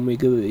የሰሩት ደግሞ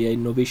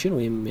የኢኖቬሽን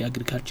ወይም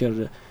የአግሪካልቸር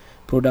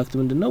ፕሮዳክት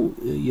ምንድነው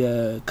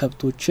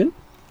የከብቶችን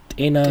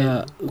ጤና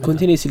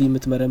ኮንቲኒዩስሊ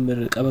የምትመረምር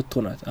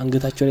ቀበቶ ናት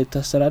አንገታቸው ላይ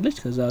ተታሰራለች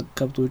ከዛ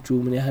ከብቶቹ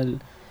ምን ያህል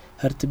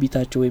ሀርት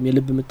ቢታቸው ወይም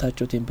የልብ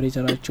ምታቸው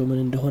ቴምፕሬቸራቸው ምን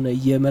እንደሆነ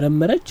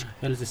እየመረመረች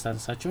ሄልዝ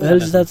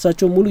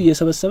ስታተሳቸው ሙሉ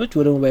እየሰበሰበች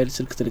ወደ ሞባይል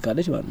ስልክ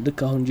ትልካለች ማለት ልክ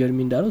አሁን ጀርሚ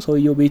እንዳለው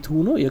ሰውየው ቤቱ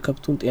ሆኖ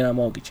የከብቱን ጤና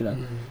ማወቅ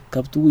ይችላል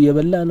ከብቱ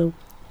የበላ ነው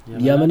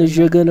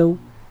ያመነጀገ ነው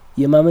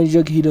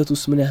የማመንጀግ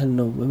ሂደቱስ ምን ያህል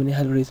ነው በምን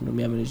ያህል ሬት ነው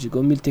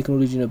የሚያመነጀገው ሚል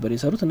ቴክኖሎጂ ነበር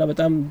የሰሩት እና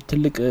በጣም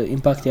ትልቅ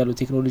ኢምፓክት ያለው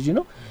ቴክኖሎጂ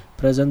ነው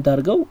ፕሬዘንት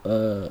አድርገው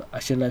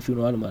አሸናፊ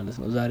ሆነዋል ማለት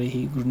ነው ዛሬ ይሄ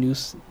ጉድ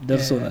ኒውስ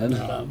ደርሶናል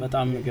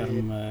በጣም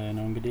ገርም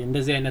ነው እንግዲህ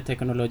እንደዚህ አይነት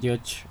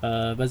ቴክኖሎጂዎች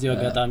በዚህ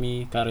አጋጣሚ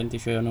ካረንት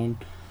ኢሹ የሆነውን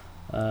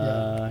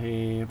ይሄ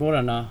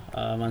ቦረና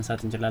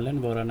ማንሳት እንችላለን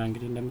ቦረና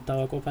እንግዲህ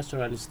እንደምታወቀው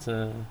ፓስቶራሊስት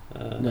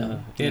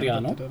ኤሪያ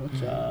ነው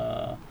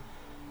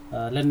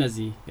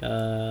ለነዚህ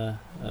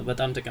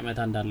በጣም ጥቅመታ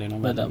እንዳለ ነው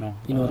ማለት ነው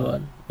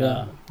ይኖራል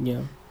ያ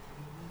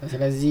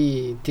ስለዚህ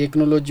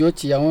ቴክኖሎጂዎች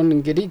ያውን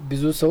እንግዲህ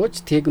ብዙ ሰዎች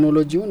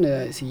ቴክኖሎጂውን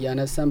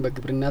ሲያነሳን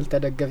በግብርና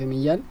አልተደገፈም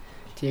ይያል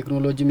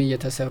ቴክኖሎጂም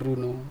እየተሰሩ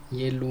ነው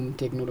የሉም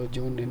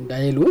ቴክኖሎጂውን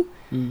እንዳይሉ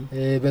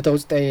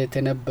በተውስጣ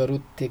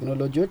የተነበሩት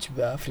ቴክኖሎጂዎች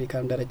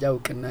በአፍሪካም ደረጃ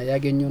እውቅና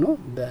ያገኙ ነው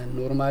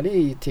በኖርማሊ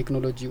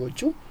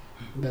ቴክኖሎጂዎቹ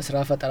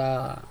በስራ ፈጠራ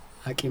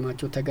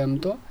አቂማቸው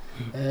ተገምቶ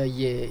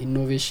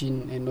የኢኖቬሽን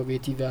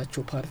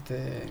ኢኖቬቲቫቸው ፓርት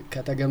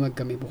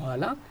ከተገመገመ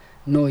በኋላ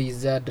ነው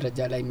ይዛ ደረጃ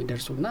ላይ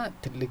የሚደርሱና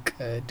ትልቅ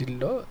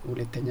ድሎ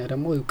ሁለተኛ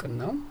ደግሞ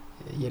እውቅናው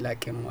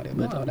የላቀ ነው ማለት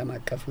ነው ዓለም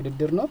አቀፍ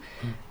ውድድር ነው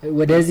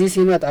ወደዚህ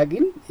ሲመጣ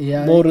ግን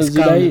ሞር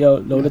እዚህ ላይ ያው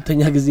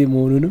ለሁለተኛ ጊዜ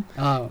መሆኑንም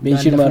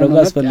ሜንሽን ማድረግ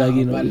አስፈላጊ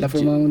ነው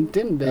ባለፈው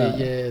ማውንቴን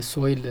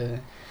በየሶይል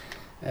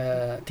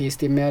ቴስት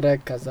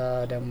የሚያደርግ ከዛ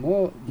ደግሞ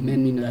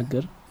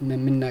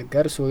ምን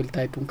ነገር ሶይል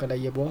ታይፑን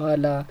ከለየ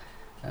በኋላ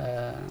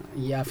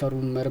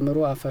ያፈሩን መርምሮ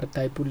አፈር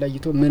ታይፑን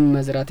ለይቶ ምን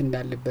መዝራት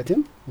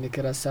እንዳለበትም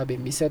ምክር ሐሳብ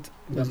የሚሰጥ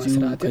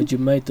በመስራት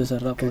ከጅማ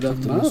የተሰራ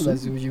ፕሮዳክት ነው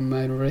በዚሁ ጅማ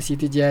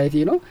ዩኒቨርሲቲ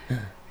ጂአይቲ ነው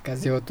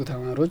ከዚህ ወጡ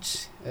ተማሪዎች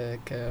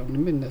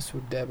ከሁሉም እነሱ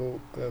ደቦ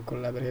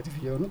ኮላቦሬቲቭ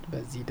የሆኑት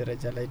በዚህ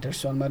ደረጃ ላይ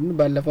ደርሷል ማለት ነው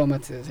ባለፈው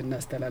አመት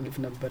ስናስተላልፍ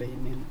ነበር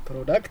ይሄንን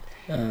ፕሮዳክት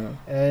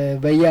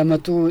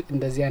በየአመቱ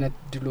እንደዚህ አይነት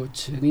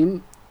ድሎችንም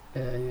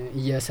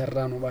እያሰራ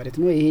ነው ማለት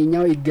ነው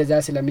ይሄኛው ይገዛ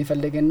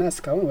ስለሚፈልግና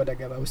እስካሁን ወደ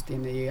ገባ ውስጥ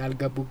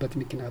ያልገቡበት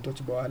ምክንያቶች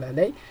በኋላ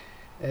ላይ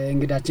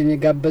እንግዳችን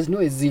የጋበዝ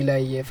ነው እዚህ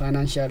ላይ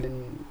የፋይናንሻል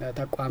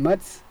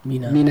ተቋማት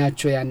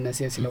ሚናቸው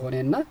ያነሰ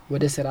ስለሆነና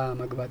ወደ ስራ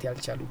መግባት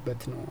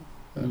ያልቻሉበት ነው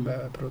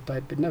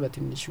በፕሮቶታይፕ እና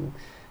በትንሹ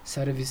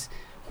ሰርቪስ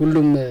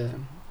ሁሉም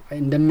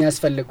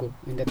እንደሚያስፈልገው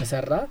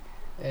እንደተሰራ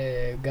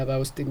ገባ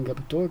ውስጥ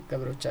ገብቶ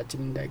ገበሮቻችን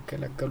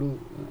እንዳይገለገሉ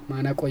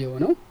ማናቆ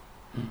የሆነው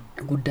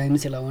ጉዳይም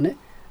ስለሆነ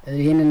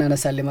ይሄንን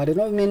አነሳለ ማለት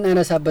ነው ምን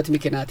አነሳበት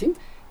ምክንያቱም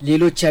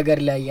ሌሎች ሀገር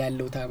ላይ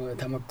ያለው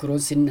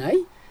ተመክሮን ሲናይ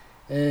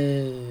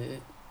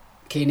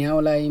ኬንያው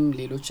ላይም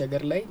ሌሎች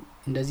ሀገር ላይ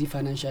እንደዚህ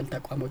ፋይናንሻል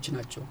ተቋሞች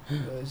ናቸው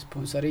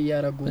ስፖንሰር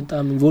ያያረጉ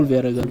በጣም ኢንቮልቭ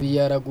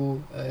ያያረጉ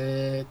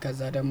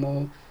ከዛ ደግሞ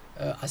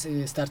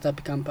ስታርታፕ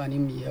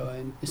ካምፓኒም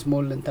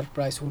የስሞል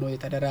ኢንተርፕራይዝ ሆኖ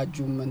የተደራጁ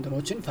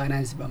መንደሮችን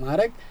ፋይናንስ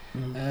በማድረግ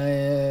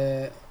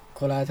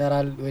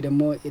ኮላተራል ወይ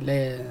ደግሞ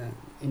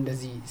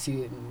እንደዚህ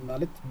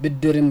ማለት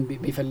ብድርም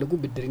ቢፈልጉ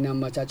ብድርና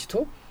አማቻችቶ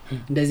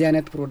እንደዚህ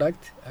አይነት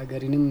ፕሮዳክት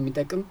ሀገሪንም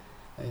የሚጠቅም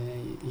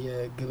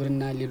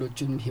የግብርና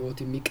ሌሎችን ህይወት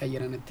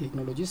የሚቀይር አይነት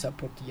ቴክኖሎጂ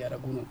ሰፖርት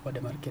ያያረጉ ነው ወደ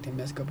ማርኬት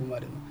የሚያስገቡ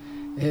ማለት ነው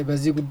ይሄ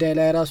በዚህ ጉዳይ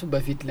ላይ ራሱ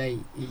በፊት ላይ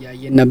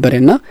ያያየን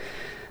ነበርና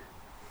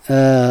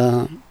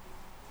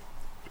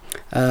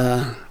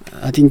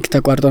አይ ቲንክ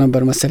ተቋርጦ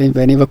ነበር መሰለኝ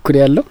በእኔ በኩል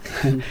ያለው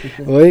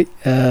ወይ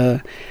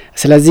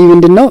ስለዚህ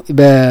ምንድነው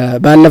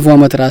ባለፈው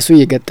አመት ራሱ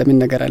የገጠመን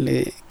ነገር አለ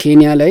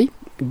ኬንያ ላይ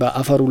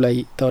በአፈሩ ላይ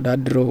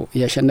ተወዳድሮ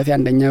ያሸነፈ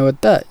አንደኛ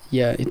ወጣ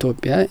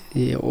የኢትዮጵያ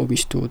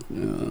የኦቢስቶ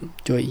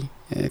ጆይ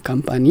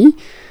ካምፓኒ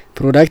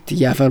ፕሮዳክት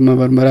ያፈር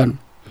መመርመራ ነው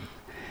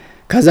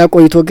ከዛ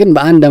ቆይቶ ግን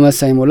በአንድ አመት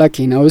ሳይሞላ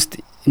ኬንያ ውስጥ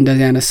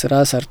እንደዚህ አይነት ስራ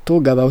ሰርቶ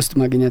ገባ ውስጥ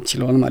ማግኘት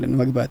ይችላል ማለት ነው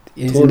መግባት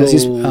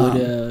ስለዚህ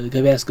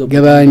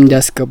ገበያ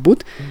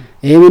እንዲያስገቡት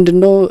ይሄ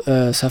ምንድነው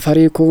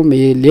ሳፋሪኮም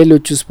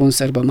ሌሎች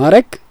ስፖንሰር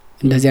በማድረግ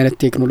እንደዚህ አይነት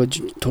ቴክኖሎጂ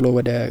ቶሎ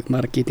ወደ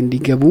ማርኬት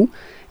እንዲገቡ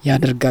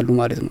ያደርጋሉ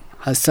ማለት ነው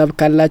ሐሳብ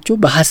ካላችሁ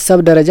በሐሳብ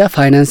ደረጃ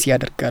ፋይናንስ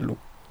ያደርጋሉ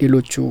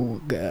ሌሎቹ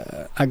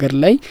አገር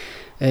ላይ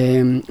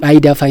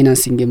አይዲያ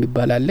ፋይናንሲንግ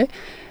የሚባል አለ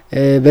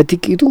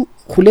በጥቂቱ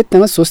 2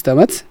 አመት 3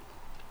 አመት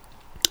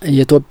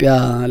የኢትዮጵያ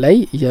ላይ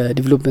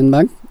የዲቨሎፕመንት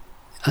ባንክ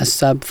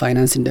ሐሳብ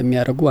ፋይናንስ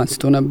እንደሚያደርጉ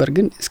አንስቶ ነበር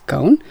ግን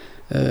እስካሁን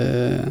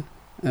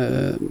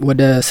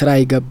ወደ ስራ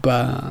ይገባ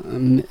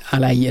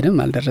አላየንም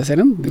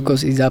አልደረሰንም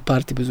because ኢዛ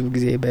ፓርቲ ብዙ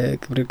ጊዜ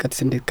በቅብርቀት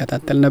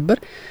እንድትከታተል ነበር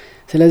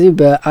ስለዚህ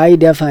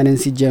በአይዲያ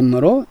ፋይናንስ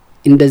ጀምሮ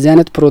እንደዚህ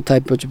አይነት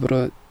ፕሮቶታይፖች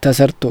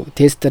ተሰርቶ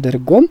ቴስት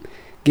ተደርጎም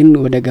ግን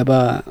ወደ ገባ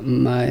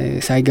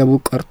ሳይገቡ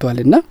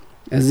ቀርቷልና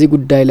እዚህ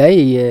ጉዳይ ላይ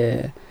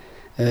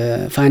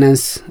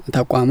የፋይናንስ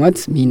ተቋማት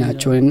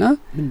ሚናቸውና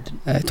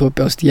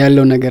ኢትዮጵያ ውስጥ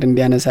ያለው ነገር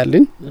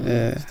እንዲያነሳልን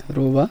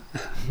ሮባ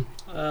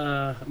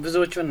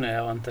ብዙዎቹን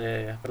አንተ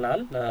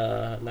ብላል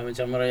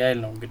ለመጀመሪያ ያይል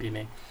ነው እንግዲህ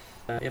ነው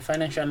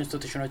የፋይናንሻል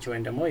ኢንስቲትዩሽኖች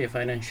ወይም ደግሞ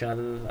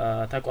የፋይናንሻል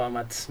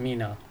ተቋማት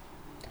ሚና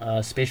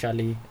ስፔሻሊ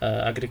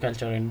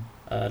አግሪካልቸርን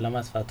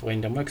ለማስፋት ወይም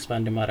ደግሞ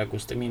ኤክስፓንድ ማድረግ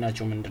ውስጥ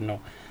ሚናቸው ምንድነው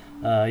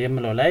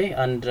የምለው ላይ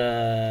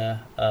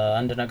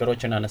አንድ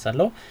ነገሮችን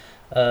አነሳለሁ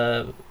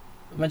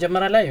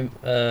መጀመሪያ ላይ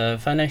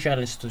ፋይናንሻል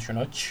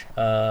ኢንስቲትዩሽኖች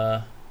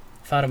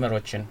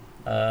ፋርመሮችን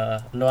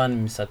ሎን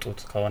የሚሰጡት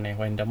ከሆነ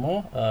ወይም ደግሞ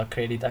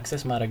ክሬዲት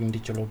አክሰስ ማድረግ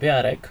እንዲችሉ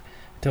ቢያረግ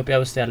ኢትዮጵያ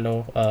ውስጥ ያለው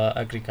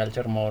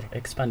አግሪካልቸር ሞር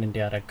ኤክስፓንድ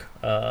እንዲያረግ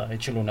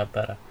ይችሉ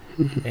ነበር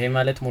ይሄ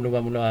ማለት ሙሉ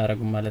በሙሉ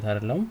አያረጉም ማለት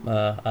አይደለም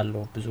አሉ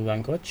ብዙ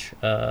ባንኮች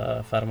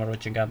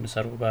ፋርመሮች ጋር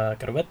የሚሰሩ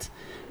በቅርበት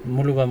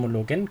ሙሉ በሙሉ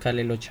ግን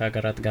ከሌሎች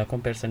ሀገራት ጋር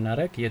ኮምፔር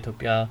ስናደርግ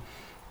የኢትዮጵያ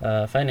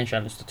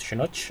ፋይናንሻል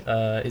ኢንስቲትዩሽኖች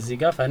እዚህ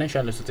ጋር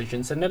ፋይናንሻል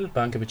ኢንስቲትዩሽን ስንል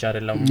ባንክ ብቻ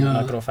አይደለም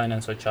ማክሮ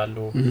ፋይናንሶች አሉ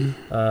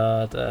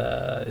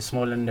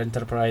ስሞል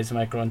ኢንተርፕራይዝ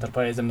ማይክሮ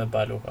ኢንተርፕራይዝ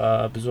የሚባሉ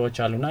ብዙዎች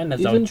አሉና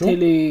እነዛዎቹ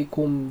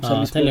ቴሌኮም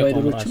ሰርቪስ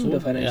ፕሮቫይደሮች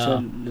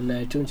ለፋይናንሻል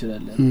ልናያቸው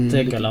እንችላለን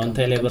ቴሌኮም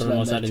ቴሌብር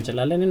መውሰድ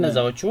እንችላለን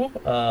እነዛዎቹ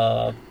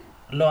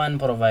ሎን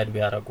ፕሮቫይድ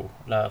ቢያረጉ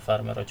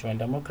ለፋርመሮች ወይም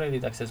ደግሞ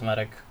ክሬዲት አክሰስ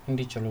ማድረግ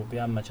እንዲችሉ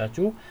ቢያመቻቹ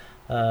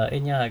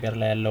እኛ ሀገር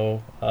ላይ ያለው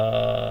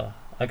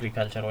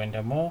አግሪካልቸር ወይም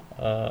ደግሞ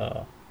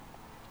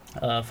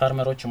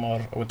ፋርመሮች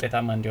ሞር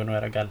ውጤታማ እንዲሆኑ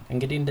ያደርጋል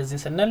እንግዲህ እንደዚህ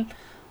ስንል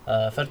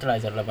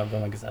ፈርቲላይዘር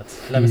በመግዛት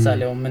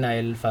ለምሳሌ ምን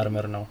አይል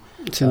ፋርመር ነው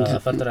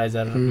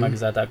ፈርቲላይዘር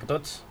መግዛት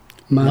አቅቶት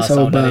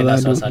ማሳው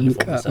ባባዶ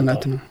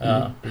እውነት ነው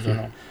ብዙ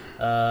ነው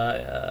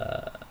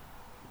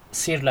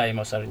ሲር ላይ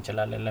መውሰድ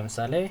እንችላለን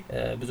ለምሳሌ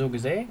ብዙ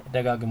ጊዜ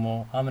ደጋግሞ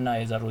አምና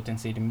የዘሩትን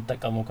ሲድ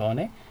የሚጠቀሙ ከሆነ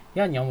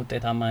ያኛው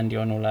ውጤታማ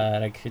እንዲሆኑ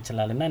ላረግ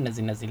ይችላልና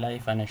እነዚህ ላይ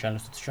ፋይናንሻል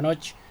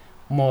ኢንስቲትዩሽኖች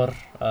ሞር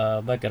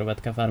በቅርበት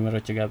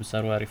ከፋርመሮች ጋር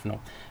ቢሰሩ አሪፍ ነው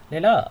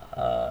ሌላ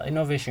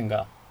ኢኖቬሽን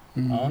ጋር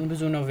አሁን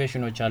ብዙ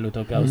ኢኖቬሽኖች አሉ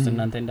ኢትዮጵያ ውስጥ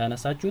እናንተ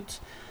እንዳነሳችሁት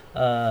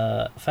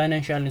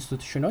ፋይናንሻል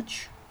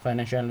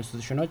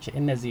ኢንስቲትዩሽኖች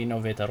እነዚህ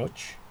ኢኖቬተሮች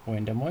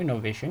ወይም ደግሞ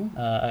ኢኖቬሽን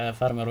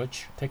ፋርመሮች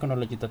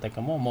ቴክኖሎጂ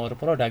ተጠቅመው ሞር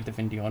ፕሮዳክቲቭ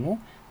እንዲሆኑ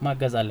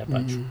ማገዝ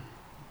አለባቸው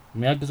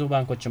የሚያግዙ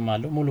ባንኮችም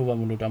አሉ ሙሉ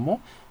በሙሉ ደግሞ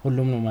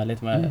ሁሉም ነው ማለት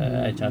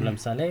አይቻልም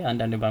ለምሳሌ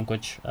አንዳንድ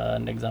ባንኮች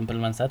እንደ ኤግዛምፕል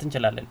ማንሳት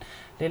እንችላለን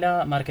ሌላ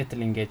ማርኬት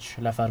ሊንጌጅ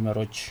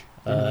ለፋርመሮች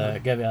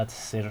ገበያ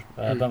ትስስር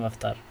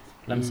በመፍጠር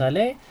ለምሳሌ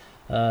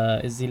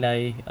እዚህ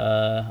ላይ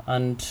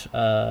አንድ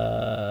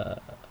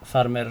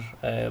ፋርመር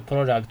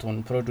ፕሮዳክቱን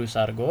ፕሮዲዩስ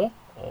አድርጎ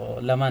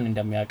ለማን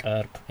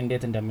እንደሚያቀርብ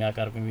እንዴት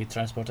እንደሚያቀርብ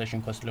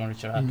ትራንስፖርቴሽን ኮስት ሊሆን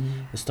ይችላል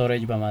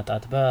ስቶሬጅ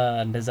በማጣት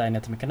በእንደዛ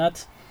አይነት ምክንያት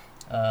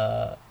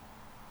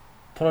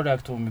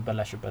ፕሮዳክቱ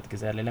የሚበላሽበት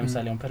ጊዜ አለ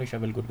ለምሳሌ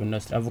ፐሪሸብል ጉድ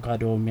ብንወስድ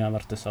አቮካዶ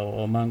የሚያመርት ሰው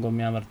ማንጎ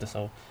የሚያመርት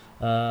ሰው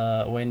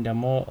ወይም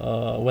ደግሞ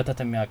ወተት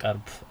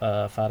የሚያቀርብ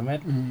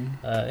ፋርመር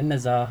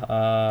እነዛ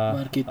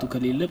ማርኬቱ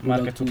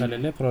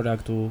ከሌለ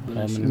ፕሮዳክቱ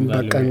ምን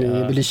በቀን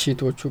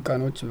ብልሽቶቹ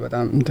ቀኖች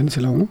በጣም እንትን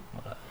ስለሆኑ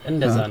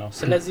እንደዛ ነው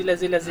ስለዚህ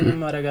ለዚህ ምን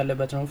ማድረግ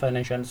አለበት ነው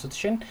ፋይናንሻል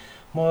ኢንስቲትዩሽን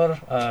ሞር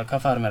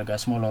ከፋርመር ጋር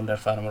ስሞል ሆልደር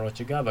ፋርመሮች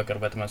ጋር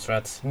በቅርበት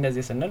መስራት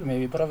እንደዚህ ስንል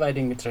ሜቢ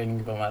ፕሮቫይዲንግ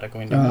ትሬኒንግ በማድረግ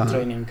ወይ ደግሞ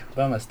ትሬኒንግ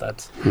በመስጠት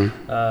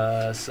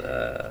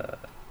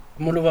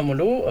ሙሉ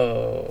በሙሉ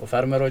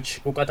ፋርመሮች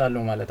እውቀት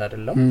አለው ማለት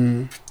አይደለም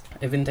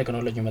ኢቭን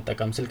ቴክኖሎጂ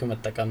መጠቀም ስልክ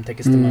መጠቀም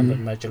ቴክስት ማንበብ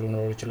ማይችሉ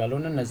ኖሮ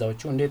ይችላሉ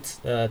እነዛዎቹ እንዴት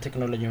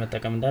ቴክኖሎጂ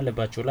መጠቀም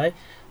እንዳለባቸው ላይ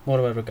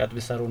ሞር በርቀት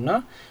ቢሰሩና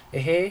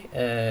ይሄ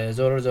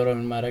ዞሮ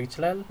ምን ማድረግ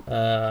ይችላል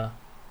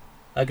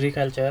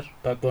agriculture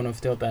backbone of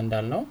Ethiopia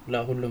እንዳልነው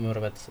ለሁሉም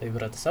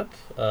ህብረተሰብ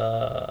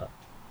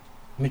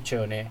ምቹ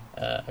የሆነ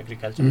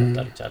agriculture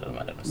መፍጠር ይቻላል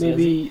ማለት ነው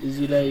ሜቢ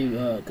እዚህ ላይ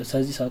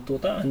ከዚህ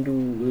ሳትወጣ አንዱ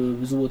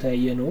ብዙ ቦታ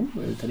ያየነው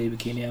በተለይ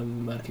በኬንያ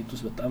ማርኬት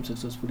ውስጥ በጣም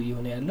ሰክሰስፉል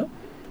እየሆነ ያለው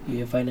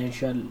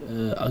የፋይናንሻል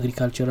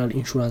አግሪካልቸራል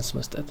ኢንሹራንስ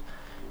መስጠት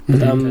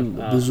በጣም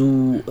ብዙ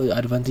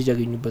አድቫንቴጅ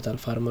ያገኙበታል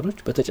ፋርመሮች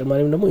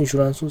በተጨማሪም ደግሞ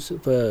ኢንሹራንሱን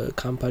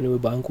በካምፓኒው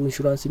ባንኩ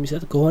ኢንሹራንስ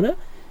የሚሰጥ ከሆነ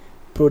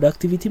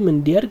ፕሮዳክቲቪቲም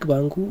እንዲያድግ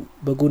ባንኩ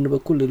በጎን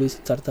በኩል ሌሎች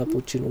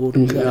ስታርታፖችን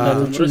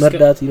ወርቃኖችን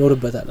መርዳት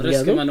ይኖርበታል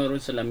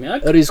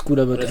ሪስኩ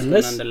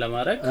ለመቀነስ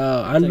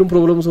አንዱን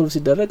ፕሮብለም ሶልቭ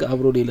ሲደረግ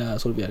አብሮ ሌላ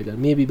ሶልቭ ያደርጋል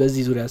ሜቢ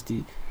በዚህ ዙሪያ እስቲ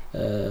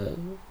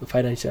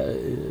ፋይናንሻል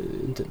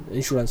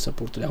ኢንሹራንስ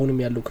ሰፖርት ላይ አሁንም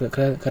ያለው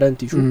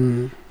ከረንት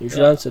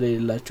ኢንሹራንስ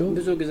ለሌላቸው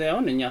ብዙ ጊዜ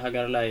አሁን እኛ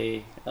ሀገር ላይ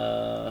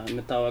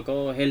የምታወቀው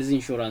ሄልዝ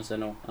ኢንሹራንስ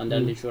ነው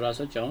አንዳንድ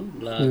ኢንሹራንሶች አሁን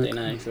ለጤና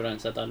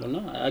ኢንሹራንስ ሰጣሉና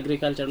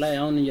አግሪካልቸር ላይ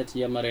አሁን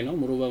እየተጀመረ ነው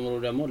ሙሉ በሙሉ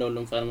ደግሞ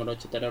ለሁሉም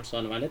ፋርመሮች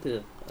ተደርሷል ማለት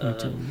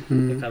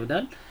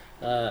ይከብዳል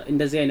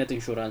እንደዚህ አይነት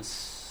ኢንሹራንስ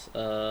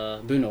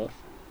ቢኖር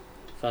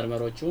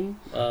ፋርመሮቹም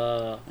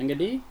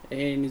እንግዲህ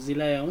ይሄን እዚህ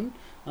ላይ አሁን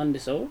አንድ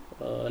ሰው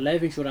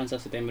ላይፍ ኢንሹራንስ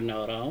አስተያየም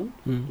እናወራው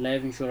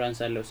ላይፍ ኢንሹራንስ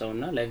ያለው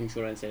ሰውና ላይፍ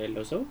ኢንሹራንስ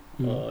የሌለው ሰው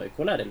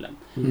ኢኩል አይደለም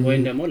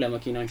ወይም ደግሞ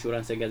ለመኪና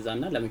ኢንሹራንስ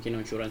የገዛና ለመኪና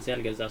ኢንሹራንስ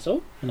ያልገዛ ሰው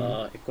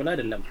ኢኩል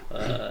አይደለም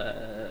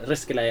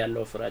ሪስክ ላይ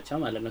ያለው ፍራቻ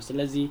ማለት ነው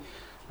ስለዚህ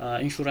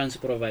ኢንሹራንስ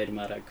ፕሮቫይድ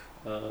ማድረግ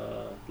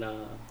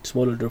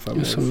ስሞል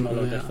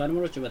ሆልደር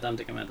ፋርመሮች በጣም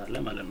ጥቅም አለ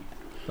ማለት ነው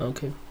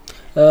ኦኬ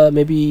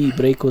ሜቢ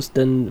ብሬክ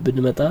ወስደን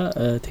ብንመጣ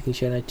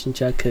ቴክኒሻናችን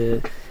ቻክ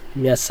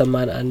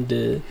የሚያሰማን አንድ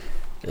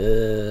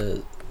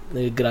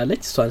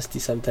ንግግራለች እሷን እስቲ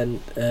ሰምተን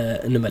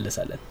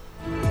እንመለሳለን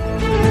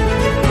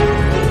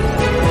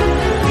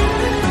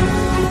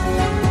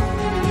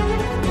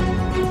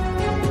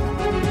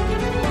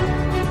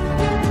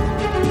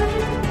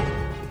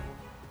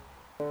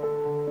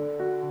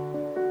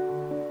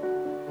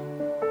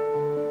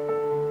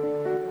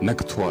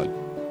ነክቷል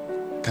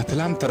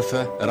ከትላንት ተርፈ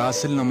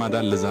ራስን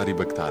ለማዳን ለዛሬ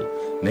በቅታል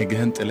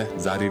ነገህን ጥለህ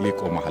ዛሬ ላይ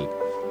ቆመሃል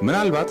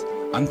ምናልባት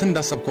አንተ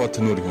እንዳሰብከው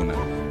አትኖር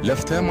ይሆናል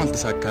ለፍተህም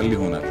አልተሳካል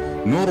ይሆናል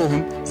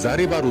ኖሮህም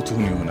ዛሬ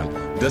ባሩትሁን ይሆናል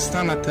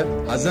ደስታን አተ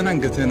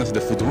አዘናንገትህን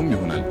አስደፍቶህም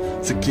ይሆናል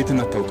ስኬትን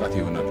አታውቃት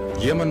ይሆናል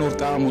የመኖር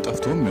ጣዕሙ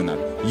ጠፍቶህም ይሆናል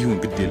ይሁን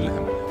ግድ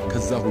የለህም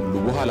ከዛ ሁሉ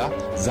በኋላ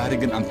ዛሬ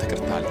ግን አንተ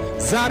ቀርታል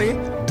ዛሬ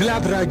ድል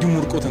አድራጊው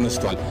ወርቆ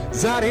ተነስቷል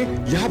ዛሬ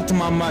የሀብት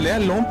ማማ ላይ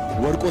ያለውም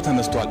ወርቆ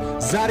ተነስቷል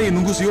ዛሬ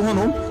ንጉስ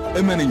የሆነውም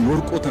እመነኝ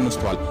ወርቆ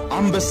ተነስቷል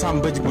አንበሳም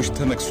በጅቦች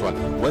ተነክሷል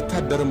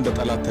ወታደርም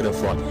በጠላት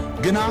ተደፍሯል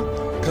ግና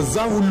ከዛ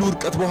ሁሉ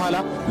ውርቀት በኋላ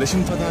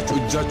ለሽንፈታቸው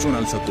እጃቸውን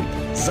አልሰጡም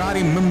ዛሬ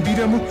ምን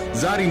ቢደሙ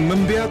ዛሬ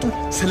ምን ቢያጡ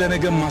ስለ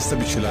ነገ ማሰብ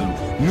ይችላሉ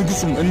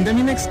ንጉሱም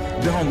እንደሚነክስ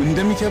ደሃውም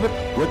እንደሚከብር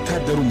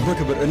ወታደሩም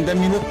በክብር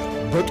እንደሚኖር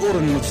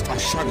በጦርነት ውስጥ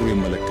አሻግሮ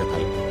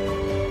ይመለከታል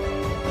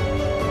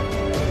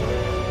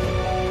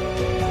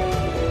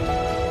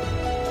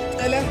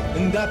ጥለህ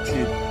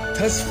እንዳትሄድ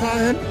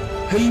ተስፋህን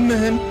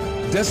ህልምህን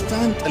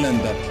ደስታህን ጥለህ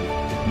እንዳትሄድ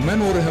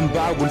መኖርህን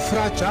በአጉል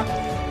ፍራቻ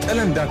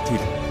ጥለህ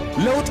እንዳትሄድ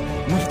ለውጥ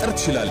መፍጠር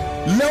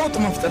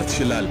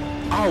ትችላል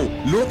አው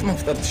ሎጥ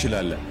መፍጠር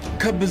ትችላለህ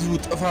ከብዙ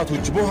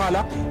ጥፋቶች በኋላ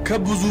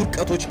ከብዙ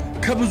ርቀቶች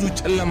ከብዙ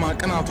ጨለማ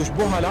ቀናቶች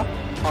በኋላ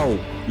አው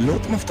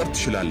ሎጥ መፍጠር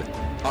ትችላለህ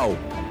አው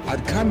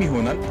አድካም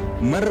ይሆናል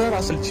መረራ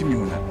አሰልችም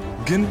ይሆናል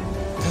ግን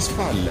ተስፋ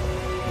አለ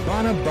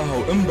ባነባው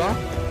እንባ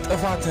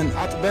ጥፋትን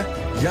አጥበህ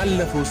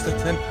ያለፈው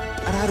ስተትን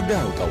ጠራርገህ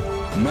አውጣው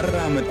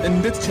መራመድ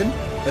እንድትችል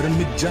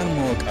እርምጃን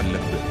ማወቅ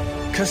አለብህ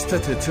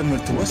ከስተት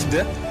ትምህርት ወስደ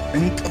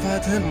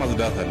እንቅፋትህን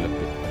ማጽዳት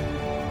አለብህ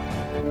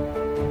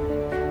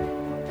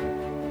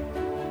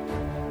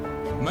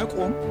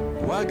መቆም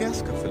ዋጋ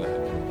ያስከፍላል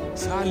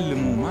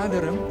ሳልሙ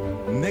ማደረም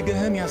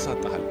ነገህን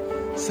ያሳጣል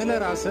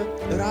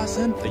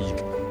ስለራስህን ጠይቅ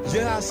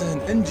የራስህን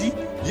እንጂ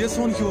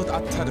የሰውን ህይወት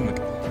አታድምቅ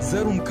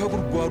ዘሩን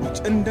ከጉድጓዱ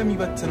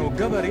እንደሚበትነው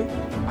ገበሬ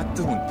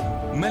አትሁን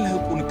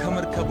መልህቁን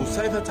ከመርከቡ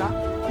ሳይፈታ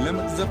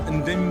ለመቅዘፍ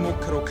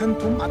እንደሚሞክረው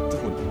ከንቱም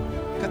አትሁን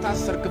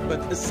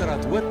ከታሰርክበት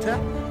እስራት ወጥተ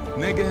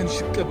ነገህን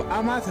ሽቅብ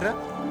አማትረ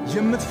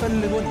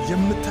የምትፈልገውን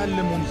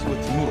የምታለመውን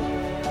ህይወት ኑሮ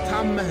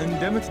ታመህ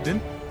እንደምትድን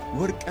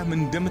ወርቀም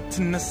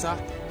እንደምትነሳ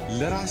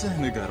ለራስህ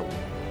ንገረው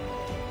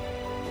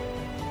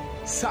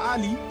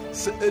ሰዓሊ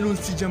ስዕሉን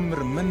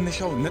ሲጀምር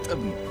መነሻው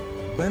ነጥብ ነው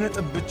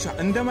በነጥብ ብቻ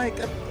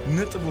እንደማይቀር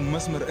ነጥቡ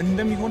መስመር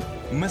እንደሚሆን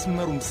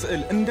መስመሩም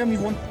ስዕል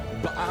እንደሚሆን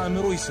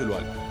በአእምሮ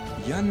ይስሏል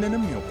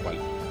ያንንም ያውቃል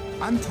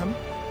አንተም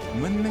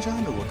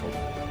መነሻህን ወቀው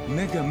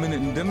ነገ ምን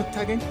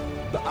እንደምታገኝ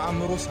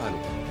በአእምሮ ሳል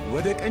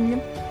ወደ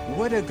ቀኝም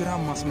ወደ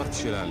ግራም ማስመር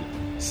ትችላለህ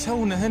ሰው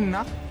ነህና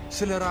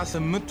ስለ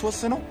ራስህ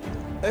የምትወስነው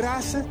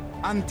ራስህ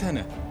አንተ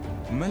ነህ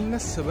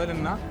መለስ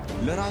በልና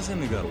ለራስህ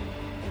ንገረው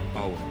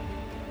አዎ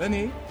እኔ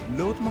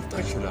ለውጥ መፍጠር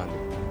እችላለሁ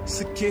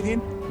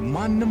ስኬቴን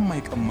ማንም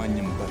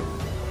አይቀማኝም በለው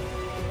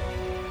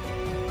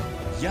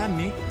ያኔ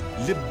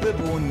ልብ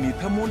በወኔ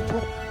ተሞልቶ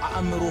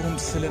አእምሮህም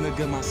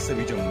ስለነገ ማሰብ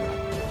ይጀምራል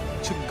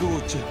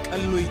ችግሮችህ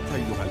ቀሎ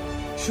ይታዩሃል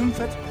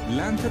ሽንፈት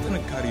ላንተ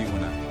ጥንካሬ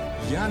ይሆናል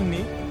ያኔ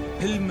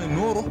ህልም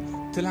ኖሮ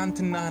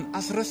ትላንትናህን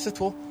አስረስቶ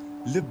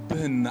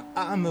ልብህና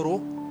አእምሮ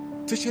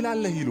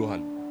ትችላለህ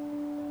ይሉሃል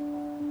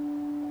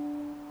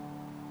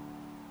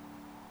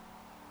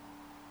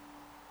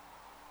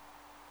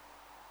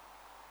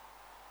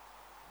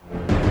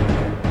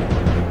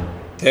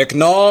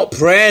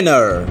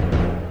Technopreneur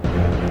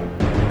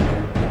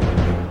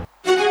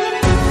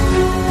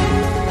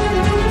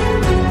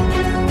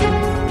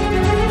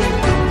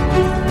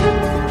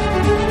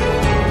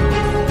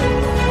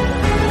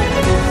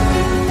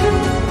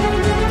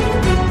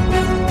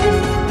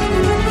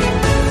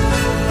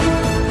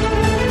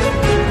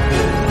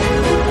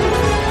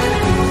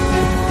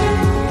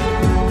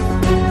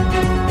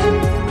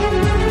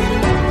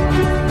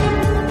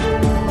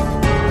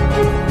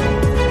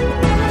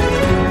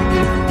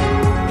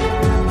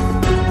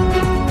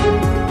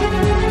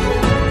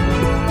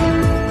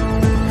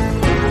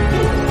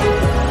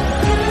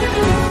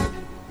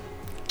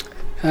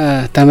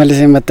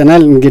ተመልሰን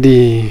መጥተናል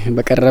እንግዲህ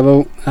በቀረበው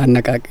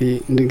አነቃቂ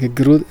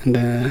ንግግሩ እንደ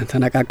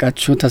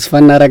ተነቃቃችሁ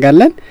ተስፋ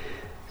እናደርጋለን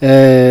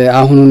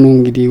አሁኑኑ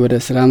እንግዲህ ወደ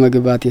ስራ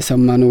መግባት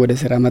የሰማነው ወደ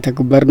ስራ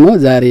መተግበር ነው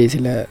ዛሬ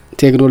ስለ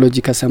ቴክኖሎጂ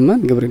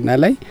ከሰማን ግብርና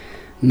ላይ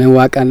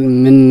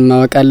ምን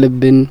ማወቅ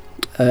አለብን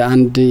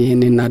አንድ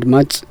ይሄንን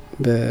አድማጭ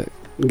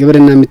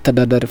በግብርና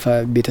የሚተዳደር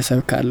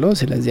ቤተሰብ ካለው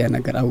ስለዚህ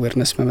ነገር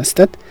አዌርነስ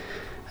በመስጠት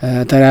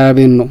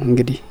ተራራቤን ነው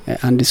እንግዲህ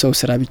አንድ ሰው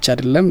ስራ ብቻ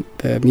አይደለም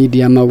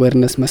በሚዲያ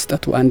አዌርነስ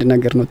መስጠቱ አንድ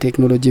ነገር ነው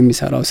ቴክኖሎጂ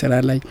የሚሰራው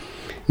ስራ ላይ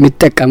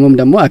የሚጠቀመውም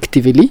ደግሞ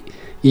አክቲቭሊ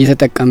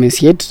እየተጠቀመ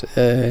ሲሄድ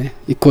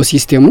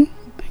ኢኮሲስተሙ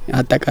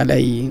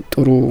አጠቃላይ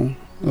ጥሩ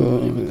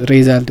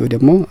ሪዛልት ወይ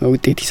ደግሞ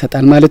ውጤት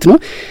ይሰጣል ማለት ነው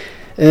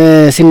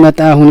ሲመጣ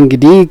አሁን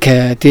እንግዲህ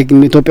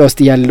ከኢትዮጵያ ውስጥ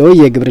ያለው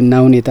የግብርና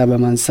ሁኔታ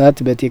በማንሳት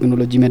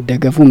በቴክኖሎጂ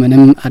መደገፉ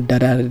ምንም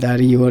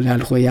አዳዳሪ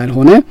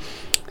ያልሆነ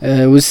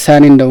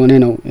ውሳኔ እንደሆነ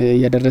ነው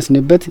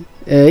ያደረስንበት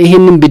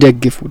ይሄንን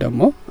ቢደግፉ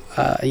ደግሞ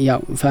ያው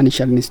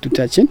ፋይናንሻል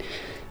ኢንስቲትዩሽን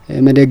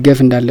መደገፍ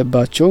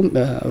እንዳለባቸው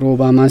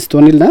ሮባ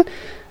ማስቶንልና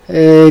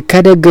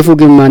ከደገፉ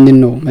ግን ማንን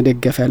ነው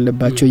መደገፍ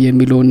ያለባቸው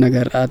የሚለውን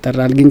ነገር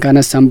አጠራል ግን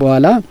ካነሳም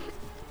በኋላ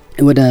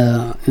ወደ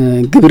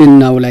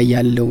ግብርናው ላይ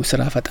ያለው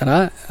ስራ ፈጠራ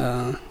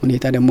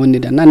ሁኔታ ደግሞ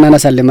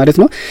እናነሳለን ማለት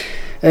ነው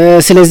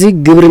ስለዚህ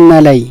ግብርና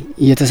ላይ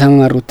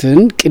የተሰማሩትን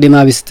ቅድማ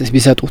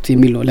ቢሰጡት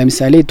የሚል ነው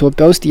ለምሳሌ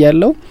ኢትዮጵያ ውስጥ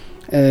ያለው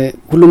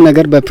ሁሉም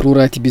ነገር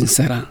በፕራዮሪቲ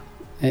ቢንሰራ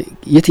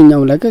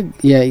የትኛው ነገር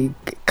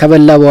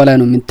ከበላ በኋላ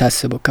ነው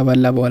የምታስበው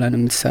ከበላ በኋላ ነው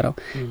የምትሰራው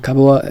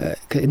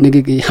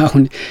ንግግር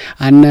አሁን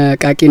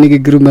አነቃቂ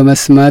ንግግሩን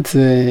በመስማት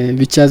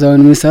ብቻ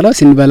ሳይሆን የምንሰራው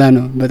ስንበላ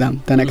ነው በጣም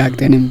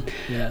ተነቃቅተንም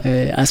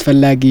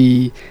አስፈላጊ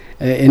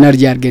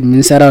ኤነርጂ አድርገን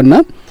የምንሰራውና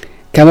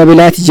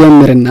ከመብላት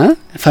ጀምርና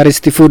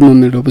ፈርስት ፉድ ነው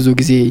የሚለው ብዙ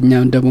ጊዜ እኛ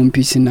እንደ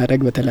ቦምፒስ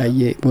እናደርግ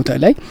በተለያየ ቦታ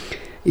ላይ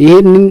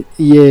ይሄንን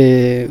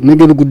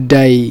የምግብ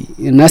ጉዳይ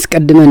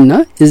እናስቀድመና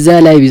እዛ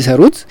ላይ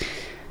ቢሰሩት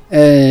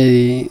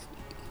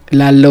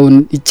ላለውን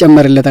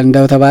ይጨመርለታል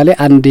እንደው ተባለ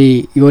አንዴ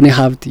የሆነ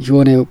ሀብት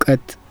የሆነ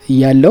ዕውቀት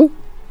ያለው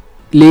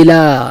ሌላ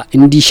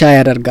እንዲሻ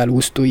ያደርጋል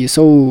ውስጡ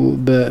የሰው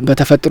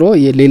በተፈጥሮ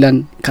ሌላን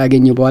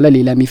ካገኘ በኋላ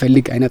ሌላ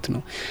የሚፈልግ አይነት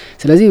ነው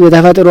ስለዚህ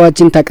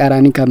በተፈጥሮአችን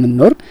ተቃራኒ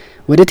ከምንኖር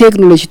ወደ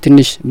ቴክኖሎጂ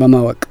ትንሽ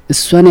በማወቅ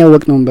እሷን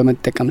ያወቅነውን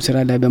በመጠቀም ስራ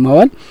ላይ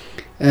በማዋል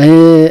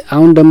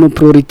አሁን ደግሞ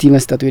ፕራዮሪቲ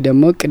መስጠት ወይ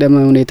ደግሞ ቅድመ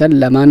ሁኔታ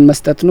ለማን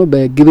መስጠት ነው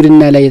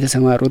በግብርና ላይ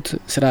የተሰማሩት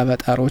ስራ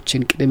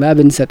ፈጣሪዎችን ቅድማ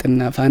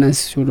ብንሰጥና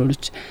ፋይናንስ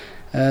ሶሎች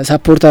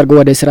ሰፖርት አድርገው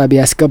ወደ ስራ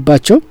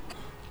ቢያስገባቸው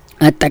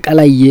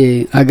አጠቃላይ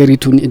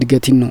የሀገሪቱን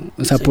እድገትን ነው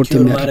ሰፖርት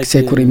የሚያደርግ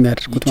ሴኩር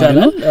የሚያደርጉት ማለት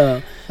ነው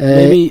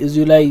ሜቢ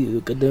እዚሁ ላይ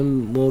ቅድም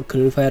ሞር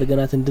ክሊሪፋይ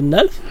አድርገናት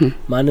እንድናልፍ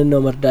ማንን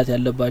ነው መርዳት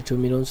ያለባቸው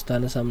የሚለውን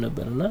ስታነሳም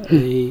ነበርና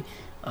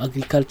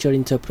አግሪካልቸር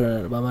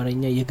ኢንተርፕረነር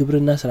በአማርኛ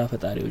የግብርና ስራ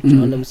ፈጣሪዎች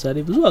አሁን ለምሳሌ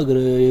ብዙ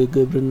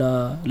የግብርና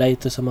ላይ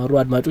የተሰማሩ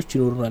አድማጮች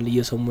ይኖሩናል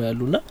እየሰሙ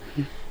ያሉና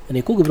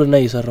እኔኮ ግብርና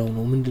እየሰራው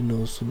ነው ምንድነው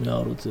እሱ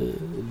የሚያወሩት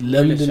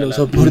ለምንድነው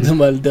ሰፖርት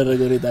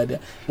ማልደረገው ነው ታዲያ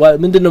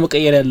ምንድነው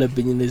መቀየር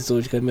ያለብኝ እነዚህ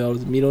ሰዎች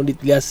ከሚያወሩት ሚሊዮን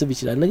ሊያስብ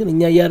ይችላል ነገር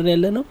እኛ ያያርን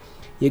ያለ ነው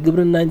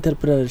የግብርና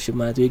ኢንተርፕረነርሺፕ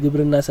ማለት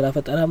የግብርና ስራ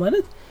ፈጠራ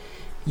ማለት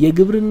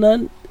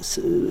የግብርናን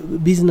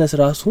ቢዝነስ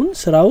ራሱን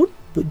ስራውን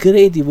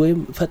ክሬቲቭ ወይም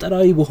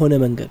ፈጠራዊ በሆነ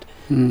መንገድ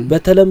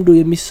በተለምዶ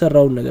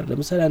የሚሰራው ነገር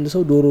ለምሳሌ አንድ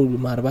ሰው ዶሮ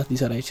ማርባት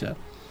ሊሰራ ይችላል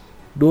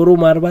ዶሮ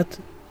ማርባት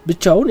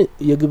ብቻውን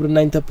የግብርና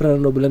ኢንተርፕረነር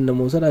ነው ብለን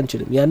ለመውሰድ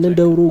አንችልም ያንን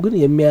ዶሮ ግን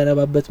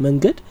የሚያረባበት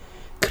መንገድ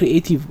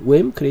ክሬቲቭ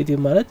ወይም ክሬቲቭ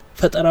ማለት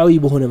ፈጠራዊ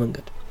በሆነ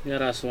መንገድ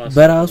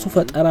በራሱ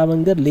ፈጠራ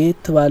መንገድ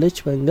ለየት ባለች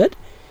መንገድ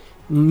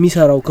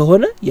የሚሰራው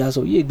ከሆነ ያ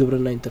ሰውዬ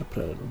የግብርና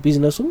ኢንተርፕረነር ነው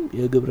ቢዝነሱም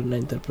የግብርና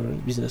ኢንተርፕረነር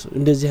ቢዝነስ ነው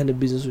እንደዚህ አይነት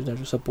ቢዝነሶች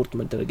ናቸው ሰፖርት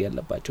መደረግ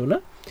ያለባቸውና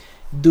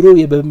ድሮ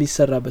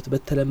በሚሰራበት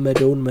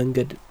በተለመደውን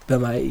መንገድ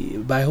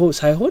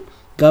ሳይሆን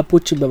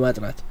ጋፖችን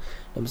በማጥናት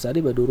ለምሳሌ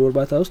በዶሮ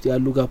እርባታ ውስጥ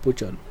ያሉ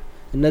ጋፖች አሉ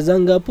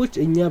እነዛን ጋፖች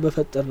እኛ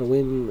በፈጠር ነው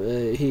ወይም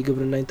ይሄ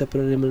ግብርና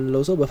ኢንተርፕረነር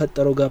የምንለው ሰው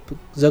በፈጠረው ጋፕ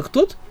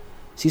ዘግቶት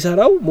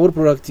ሲሰራው ሞር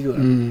ፕሮዳክቲቭ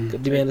ነው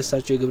ቅድም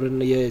ያነሳቸው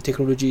የግብርና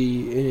የቴክኖሎጂ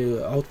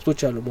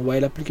አውትፑቶች አሉ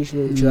ሞባይል አፕሊኬሽን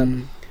ሊሆን ይችላል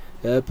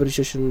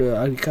ፕሪሲሽን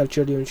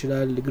አግሪካልቸር ሊሆን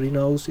ይችላል ግሪን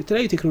ሃውስ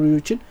የተለያዩ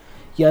ቴክኖሎጂዎችን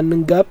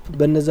ያንን ጋፕ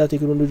በእነዛ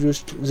ቴክኖሎጂዎች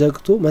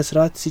ዘግቶ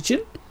መስራት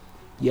ሲችል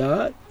ያ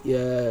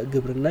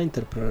የግብርና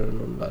ኢንተርፕረነር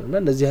ነው እና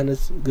እንደዚህ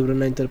አይነት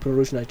ግብርና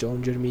ኢንተርፕረነሮች ናቸው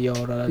አሁን ጀርሚ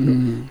ያወራሉ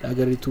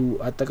ለሀገሪቱ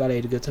አጠቃላይ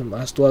እድገትም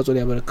አስተዋጽኦ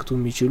ሊያበረክቱ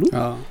የሚችሉ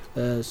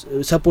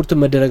ሰፖርት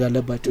መደረግ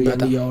አለባቸው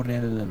ያን ያወራ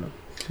ያለ ነው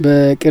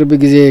በቅርብ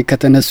ጊዜ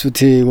ከተነሱት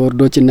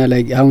ወርዶችና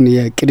ላይ አሁን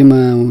የቅድመ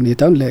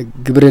ሁኔታውን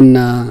ለግብርና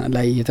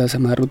ላይ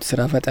የተሰማሩት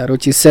ስራ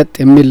ፈጣሪዎች ይሰጥ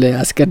የሚል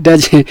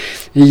አስገዳጅ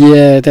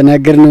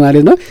እየተናገርን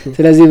ማለት ነው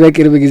ስለዚህ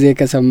በቅርብ ጊዜ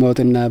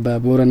ከሰማውትና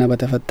በቦረና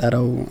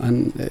በተፈጠረው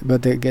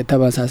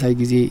በተመሳሳይ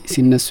ጊዜ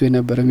ሲነሱ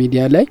የነበረ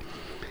ሚዲያ ላይ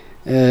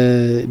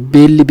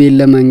ቤል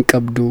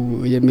ለማንቀብዱ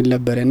የሚል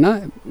ነበርና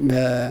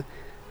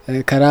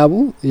ከራቡ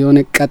የሆነ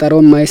ቀጠሮ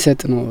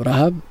ማይሰጥ ነው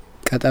ረሃብ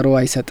ቀጠሮ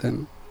አይሰጥም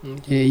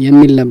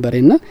የሚል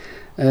ነበርና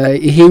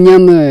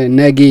ይሄኛም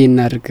ነገ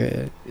እናርግ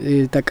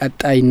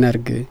ተቀጣይ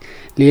እናርግ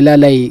ሌላ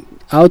ላይ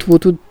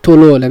አውትፑቱ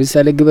ቶሎ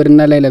ለምሳሌ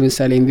ግብርና ላይ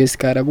ለምሳሌ ኢንቨስት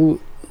ካረጉ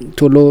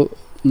ቶሎ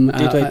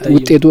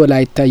ውጤቱ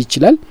ላይታይ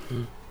ይችላል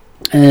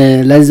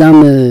ለዛም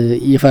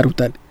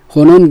ይፈሩታል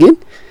ሆኖም ግን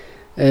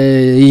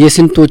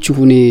የስንቶቹ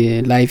ሁኔ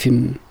ላይፍም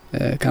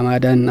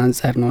ከማዳን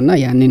አንፃር ነውና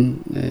ያንን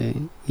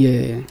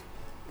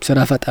የስራ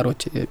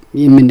ፈጣሪዎች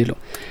የምንለው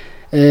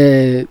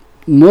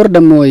ሞር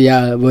ደግሞ ያ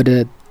ወደ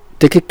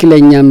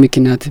ትክክለኛ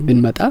ምክንያት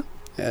ብንመጣ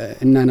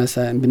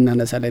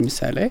ብናነሳ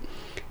ለምሳሌ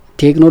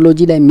ቴክኖሎጂ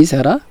ላይ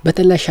የሚሰራ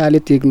በተለሻለ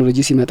ቴክኖሎጂ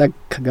ሲመጣ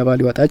ከገባ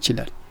ሊወጣ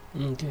ይችላል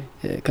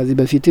ከዚህ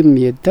በፊትም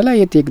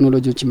የተለያየ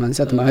ቴክኖሎጂዎች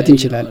ማንሳት ማለት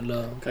እንችላለን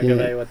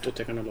ከገባ የወጡ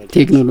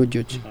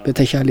ቴክኖሎጂዎች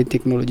በተሻለ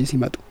ቴክኖሎጂ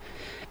ሲመጡ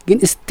ግን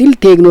ስቲል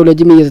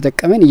ቴክኖሎጂም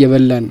እየተጠቀመን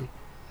እየበላን ነው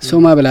ሰው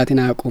ማብላትን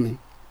አያቆምም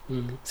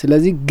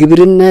ስለዚህ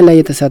ግብርና ላይ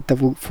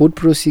የተሳተፉ ፉድ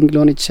ፕሮሰሲንግ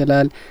ሊሆን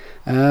ይችላል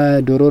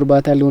ዶሮ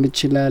እርባታ ሊሆን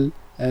ይችላል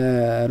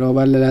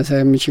ሮባል ለላሳ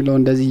የሚችለው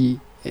እንደዚህ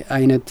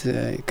አይነት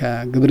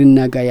ከግብርና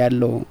ጋር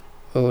ያለው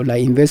ላይ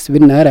ኢንቨስት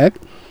ብናረግ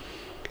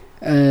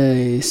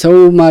ሰው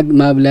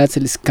ማብላት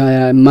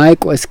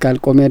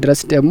እስካልቆመ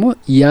ድረስ ደግሞ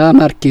ያ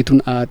ማርኬቱን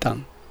አጣም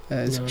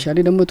ስፔሻሊ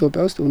ደግሞ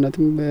ኢትዮጵያ ውስጥ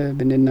እውነትም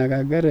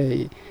ብንነጋገር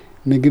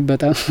ምግብ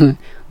በጣም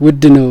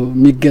ውድ ነው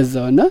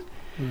የሚገዛውና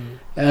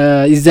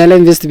እዛ ላይ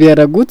ኢንቨስት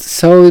ቢያደርጉት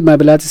ሰው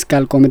ማብላት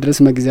እስካልቆመ ድረስ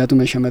መግዛቱ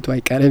መሸመቱ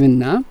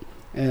አይቀርምና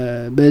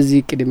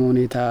በዚህ ቅድመ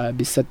ሁኔታ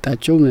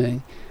ቢሰጣቸው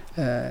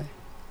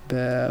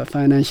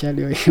በፋይናንሻል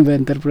ወይ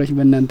በኢንተርፕራይዝ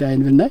በእናንተ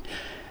አይን ብናይ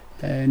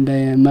እንደ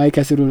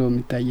ማይከስሩ ነው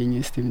የሚታየኝ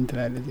እስቲ ምን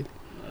ትላለህ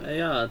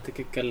ያ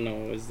ትክክል ነው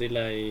እዚህ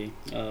ላይ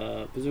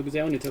ብዙ ጊዜ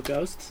አሁን ኢትዮጵያ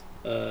ውስጥ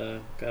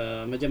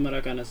ከመጀመሪያ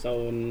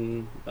ካነሳውን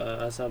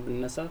ሀሳብ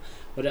ነሳ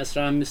ወደ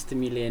 15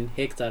 ሚሊዮን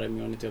ሄክታር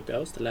የሚሆን ኢትዮጵያ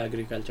ውስጥ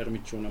ለአግሪካልቸር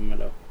ምቹ ነው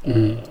ማለት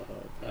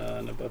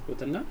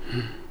ነበርኩትና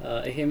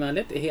ይሄ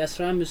ማለት ይሄ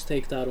 15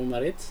 ሄክታሩ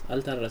መሬት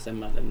አልታረሰም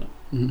ማለት ነው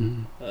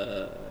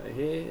ይሄ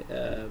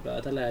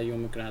በተለያዩ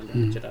ምክንያት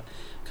ሊሆን ይችላል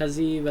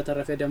ከዚህ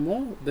በተረፈ ደግሞ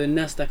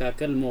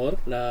በእናስተካከል ሞር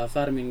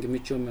ለፋርሚንግ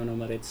ምቹ የሚሆነው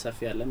መሬት ሰፊ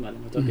ያለ ማለት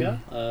ነው ኢትዮጵያ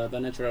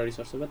በናቹራል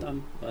ሪሶርስ በጣም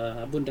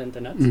አቡንዳንት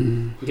ናት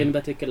ግን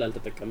በትክክል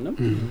አልተጠቀምንም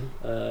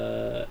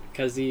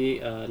ከዚህ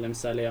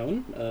ለምሳሌ አሁን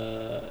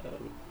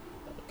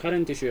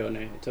ካረንት ኢሹ የሆነ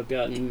ኢትዮጵያ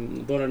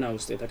ቦረና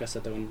ውስጥ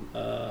የተከሰተውን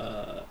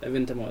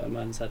ኢቨንት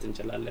ማንሳት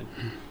እንችላለን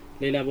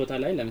ሌላ ቦታ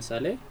ላይ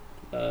ለምሳሌ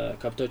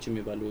ከብቶች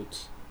የሚበሉት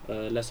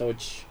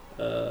ለሰዎች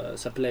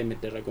ሰፕላይ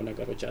የሚደረጉ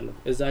ነገሮች አሉ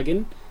እዛ ግን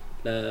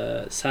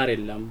ሳር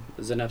የለም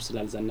ዝናብ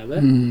ስላልዘነበ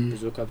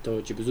ብዙ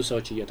ከብቶች ብዙ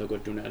ሰዎች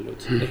እየተጎዱ ነው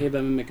ያሉት ይሄ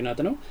በምን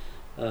ምክንያት ነው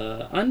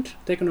አንድ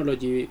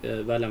ቴክኖሎጂ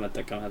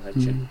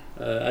ባለመጠቀማታችን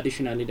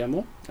አዲሽናሊ ደግሞ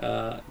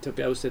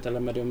ኢትዮጵያ ውስጥ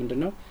የተለመደው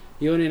ምንድነው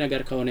የሆነ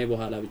ነገር ከሆነ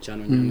በኋላ ብቻ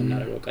ነው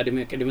የምናደርገው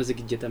ቀድመ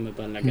ዝግጅት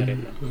የሚባል ነገር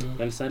የለም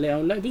ለምሳሌ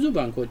አሁን ላይ ብዙ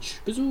ባንኮች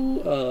ብዙ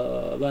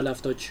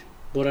ባለሀብቶች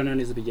ቦረናን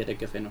ህዝብ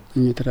እየደገፈ ነው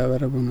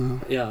እየተራበረቡ ነው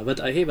ያ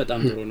በጣም ይሄ በጣም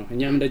ጥሩ ነው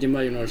እኛም እንደ ጅማ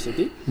ዩኒቨርሲቲ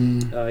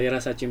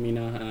የራሳችን ሚና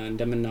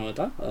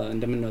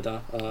እንደምናወጣ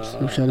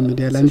ሶሻል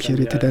ሚዲያ ላይ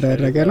ሼር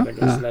የተደረገ ነው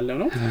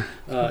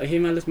ይሄ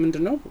ማለት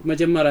ምንድነው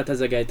መጀመሪያ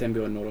ተዘጋጅተን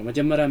ቢሆን ኖሮ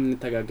መጀመሪያ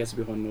የምንተጋገስ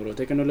ቢሆን ኖሮ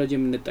ቴክኖሎጂ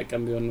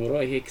የምንጠቀም ቢሆን ኖሮ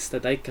ይሄ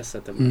ክስተት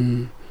አይከሰትም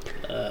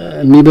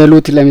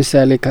የሚበሉት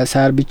ለምሳሌ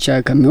ከሳር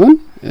ብቻ ከሚሆን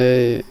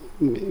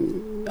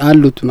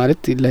አሉት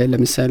ማለት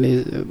ለምሳሌ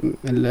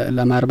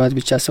ለማርባት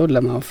ብቻ ሰው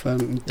ለማወፈር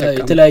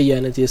የተለያየ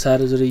አይነት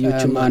የሳር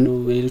ዝርያዎችም አሉ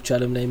ሌሎች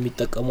ዓለም ላይ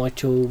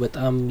የሚጠቀሟቸው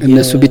በጣም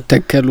እነሱ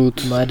ቢተከሉት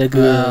ማደግ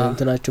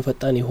እንትናቸው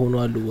ፈጣን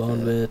ይሆናሉ አሁን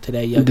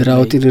በተለያየ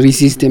ድራውት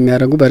ሪሲስት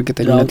የሚያደርጉ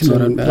በእርግጠኝነት ነው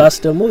ፕላስ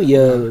ደግሞ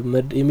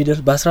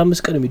የሚደርስ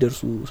በ15 ቀን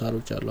የሚደርሱ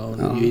ሳሮች አሉ አሁን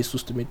ዩኤስ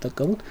ውስጥ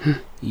የሚጠቀሙት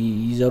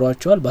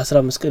ይዘሯቸዋል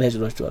በ15 ቀን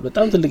ያጭዷቸዋል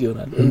በጣም ትልቅ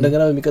ይሆናሉ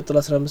እንደገና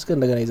በሚቀጥለው 15 ቀን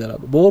እንደገና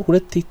ይዘራሉ በወር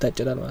ሁለት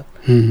ይታጨዳል ማለት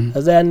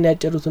ከዛ ያን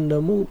ያጨዱትን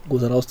ደግሞ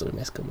ጎተራ ውስጥ ነው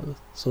የሚያስቀምጡት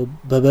ሶ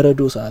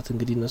በበረዶ ሰዓት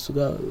እንግዲህ እነሱ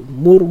ጋር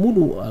ሙሉ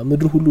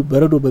ምድር ሁሉ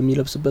በረዶ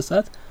በሚለብስበት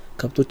ሰዓት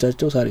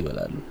ከብቶቻቸው ሳር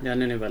ይበላሉ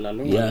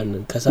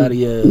ያንን ከሳር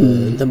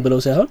እንትን ብለው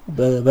ሳይሆን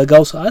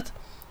በበጋው ሰዓት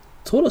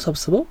ቶሎ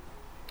ሰብስበው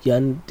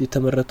ያን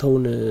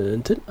የተመረተውን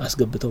እንትን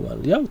አስገብተው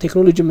ማለት ያው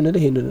ቴክኖሎጂ ምን ነው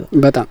ይሄን ነው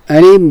በጣም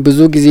እኔ ብዙ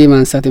ጊዜ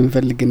ማንሳት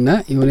የምፈልግና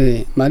የሆነ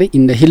ማለት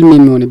እንደ ህልም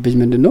የሚሆንብኝ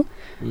ምንድነው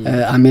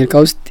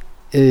አሜሪካ ውስጥ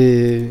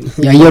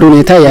ያየር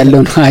ሁኔታ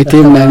ያለው ነው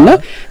አይተምናልና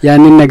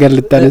ያንን ነገር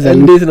ልታነሳል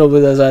እንዴት ነው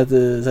በዛ ሰዓት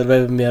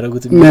ሰርቫይቭ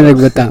የሚያደርጉት ማለት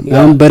በጣም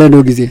አሁን በረዶ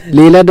ጊዜ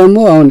ሌላ ደግሞ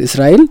አሁን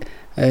እስራኤል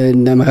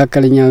እና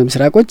መካከለኛ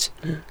ምስራቆች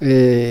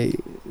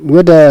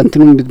ወደ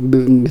እንትኑ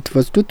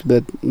ምትወስዱት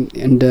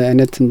እንደ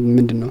አይነት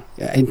ምንድነው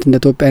እንደ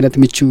ኢትዮጵያ አይነት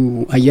ምቹ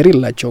አየር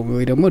ይላቸው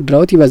ወይ ደግሞ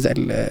ድራውት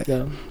ይበዛል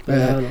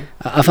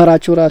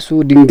አፈራቸው ራሱ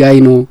ድንጋይ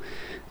ነው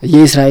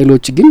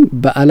የእስራኤሎች ግን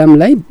በአለም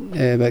ላይ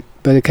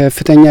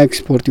በከፍተኛ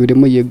ኤክስፖርት ወይ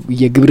ደግሞ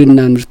የግብርና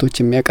ምርቶች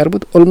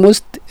የሚያቀርቡት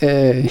ኦልሞስት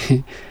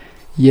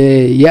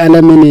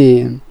የዓለምን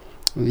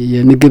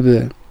የምግብ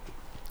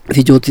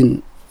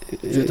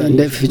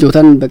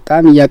ፍጆታን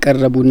በጣም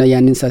ያቀርቡና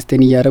ያንን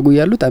ሳስቴን ያያረጉ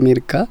ያሉት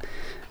አሜሪካ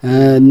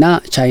እና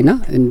ቻይና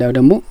እንደው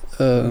ደግሞ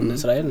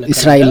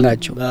እስራኤል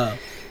ናቸው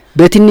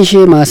በትንሽ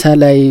ማሳ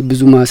ላይ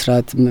ብዙ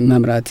ማስራት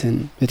መምራትን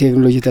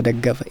በቴክኖሎጂ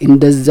ተደገፈ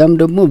እንደዛም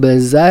ደግሞ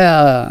በዛ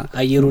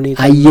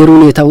አየር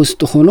ሁኔታ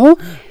ውስጥ ሆኖ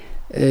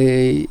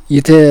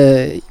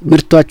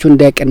ምርቷቸው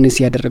እንዳይቀንስ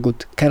ያደረጉት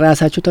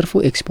ከራሳቸው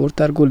ተርፎ ኤክስፖርት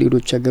አድርጎ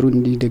ሌሎች ሀገሩን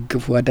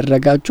እንዲደግፉ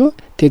ያደረጋቸው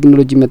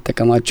ቴክኖሎጂ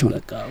መጠቀማቸው ነው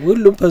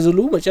ሁሉም ፐዝሉ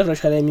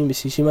መጨረሻ ላይ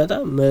ሲመጣ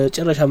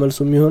መጨረሻ መልሱ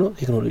የሚሆነው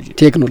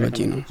ቴክኖሎጂ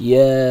ነው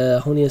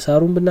የአሁን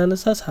የሳሩን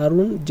ብናነሳ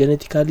ሳሩን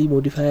ጄኔቲካሊ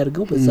ሞዲፋይ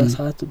አድርገው በዛ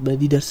ሰዓት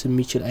በሊደርስ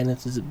የሚችል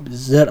አይነት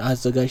ዘር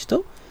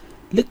አዘጋጅተው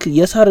ልክ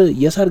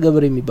የሳር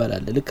ገበሬ የሚባል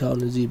አለ ልክ አሁን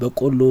እዚህ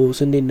በቆሎ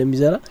ስንዴ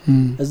እንደሚዘራ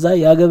እዛ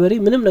ያ ገበሬ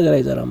ምንም ነገር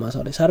አይዘራም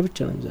ማሳው ላይ ሳር ብቻ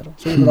ነው የሚዘራው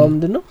ሶ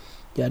ምንድነው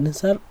ያንን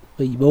ሳር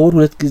በወር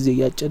ሁለት ጊዜ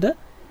ያጨደ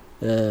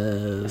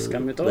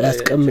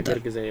ያስቀምጣል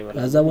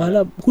ከዛ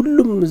በኋላ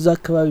ሁሉም እዛ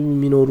አካባቢ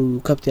የሚኖሩ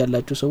ከብት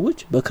ያላቸው ሰዎች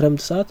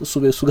በክረምት ሰዓት እሱ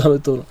ጋር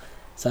መጥተው ነው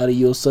ሳር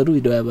እየወሰዱ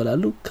ይደው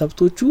ያበላሉ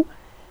ከብቶቹ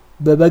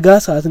በበጋ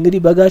ሰዓት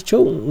እንግዲህ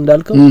በጋቸው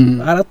እንዳልከው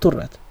 4 ወር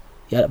ናት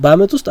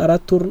በአመት ውስጥ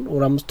 4 ወር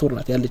or 5 ወር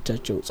ናት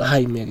ያለቻቸው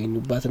ፀሐይ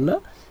የሚያገኙባትና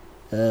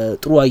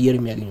ጥሩ አየር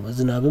የሚያገኙባት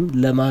ዝናብም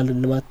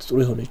ለማልማት ጥሩ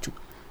የሆነችው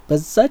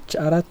በዛች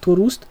 4 ወር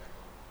ውስጥ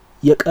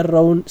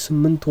የቀራውን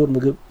 8 ወር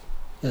ምግብ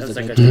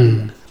ያዘጋጃሉ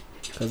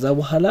ከዛ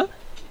በኋላ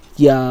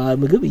ያ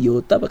ምግብ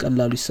እየወጣ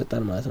በቀላሉ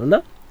ይሰጣል ማለት ነውና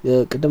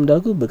ቀደም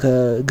እንዳልኩ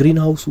ከግሪን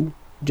ሃውሱ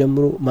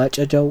ጀምሮ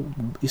ማጨጃው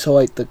ይሰው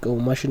አይጠቀሙ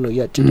ማሽን ነው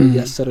ያጨደ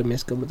ያሰረ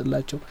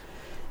የሚያስቀምጥላቸው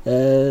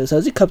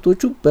ስለዚህ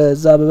ከብቶቹ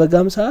በዛ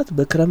በበጋም ሰዓት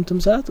በክረምትም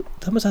ሰዓት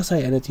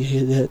ተመሳሳይ አይነት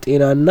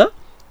የጤናና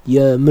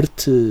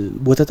የምርት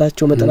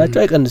ቦታታቸው መጠናቸው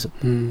አይቀንስም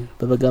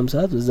በበጋም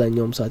ሰዓት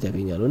በዛኛውም ሰዓት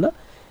ያገኛሉና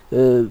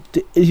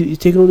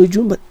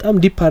ቴክኖሎጂውን በጣም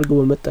ዲፕ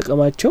አድርገው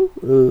መጠቀማቸው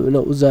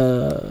ነው እዛ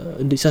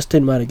እንደ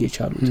ሰስቴን ማድረግ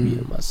የቻሉት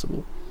ቢል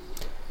ማስበው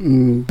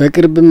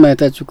በቅርብም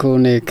አይታችሁ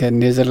ከሆነ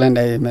ከኔዘርላንድ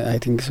አይ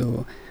ቲንክ ሶ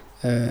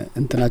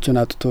እንትናቸውን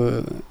አጥቶ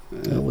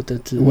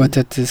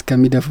ወተት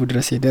እስከሚደፉ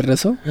ድረስ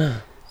የደረሰው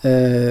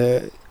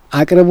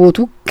አቅርቦቱ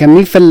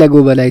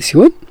ከሚፈለገው በላይ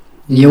ሲሆን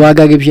የዋጋ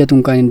ግብሸት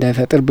እንኳን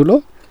እንዳይፈጥር ብሎ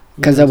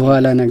ከዛ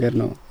በኋላ ነገር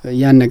ነው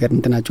ያን ነገር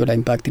እንትናቸው ላይ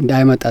ኢምፓክት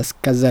እንዳይመጣስ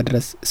ከዛ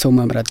ድረስ ሰው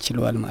ማምራት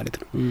ይችላል ማለት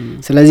ነው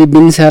ስለዚህ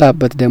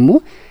ብንሰራበት ደግሞ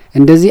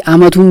እንደዚህ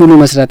አመቱን ሙሉ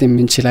መስራት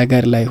የምንችል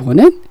ሀገር ላይ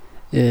ሆነን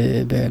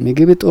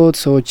በምግብ ጦት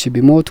ሰዎች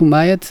ቢሞቱ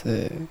ማየት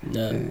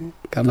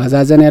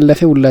ከማዛዘን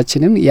ያለፈ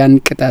ሁላችንም ያን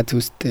ቅጣት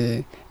ውስጥ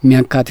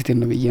የሚያካትት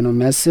ነው ብዬ ነው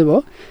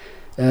የሚያስበው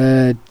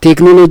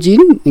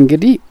ቴክኖሎጂን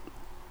እንግዲህ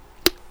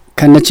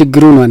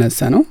ከነችግሩ ነው አነሳ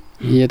ነው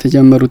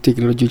የተጀመሩ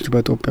ቴክኖሎጂዎች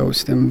በኢትዮጵያ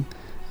ውስጥም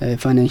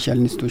ፋይናንሻል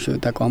ኢንስቲትዩሽን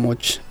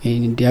ተቋሞች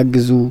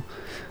እንዲያግዙ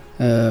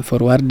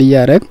ፎርዋርድ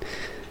ያረግ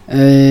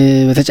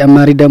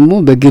በተጨማሪ ደግሞ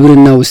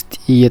በግብርና ውስጥ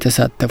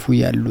እየተሳተፉ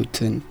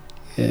ያሉትን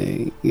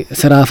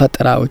ስራ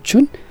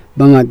ፈጠራዎችን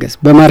በማገዝ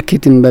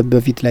በማርኬቲንግ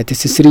በፊት ላይ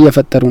ትስስር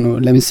እየፈጠሩ ነው።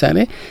 ለምሳሌ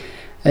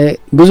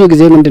ብዙ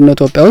ጊዜ ምንድነው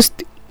ኢትዮጵያ ውስጥ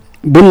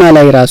ቡና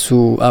ላይ ራሱ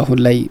አሁን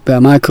ላይ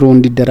በማክሮ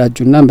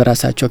እንዲደራጁና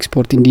በራሳቸው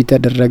ኤክስፖርት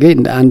እንዲተደረገ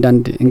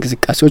አንዳንድ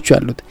እንቅስቃሴዎች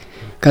አሉት።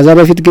 ከዛ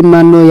በፊት ግን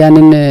ማን ነው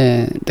ያንን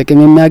ጥቅም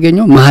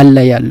የሚያገኘው? መሀል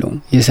ላይ ያለው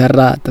የሰራ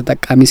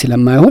ተጠቃሚ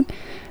ስለማይሆን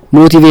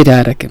ሞቲቬት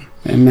አያረክም፣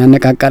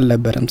 የሚያነቃቃ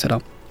አልነበረም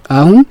ስራው።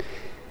 አሁን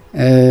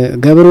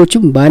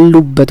ገበሬዎችም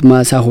ባሉበት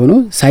ማሳ ሆኖ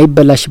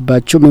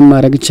ሳይበላሽባቸው ምን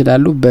ማድረግ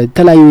ይችላሉ?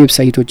 በተለያዩ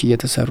ዌብሳይቶች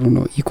እየተሰሩ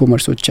ነው።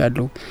 ኢኮመርሶች አሉ።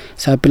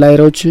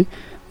 ሳፕላየሮች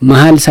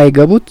መሀል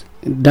ሳይገቡት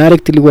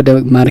ዳይሬክትሊ ወደ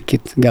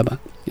ማርኬት ገባ።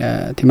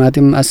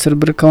 ቲማቲም 10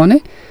 ብር ከሆነ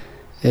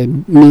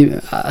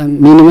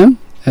ሚኒመም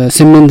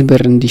 8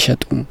 ብር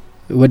እንዲሸጡ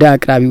ወደ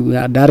አቅራቢው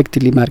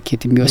ዳይሬክትሊ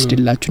ማርኬት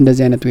የሚወስድላችሁ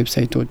እንደዚህ አይነት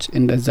ዌብሳይቶች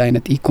እንደዛ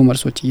አይነት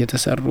ኢኮመርሶች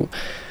እየተሰሩ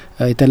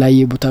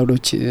የተለያየ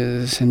ቦታዎች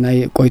ስናይ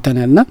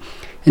ቆይተናልና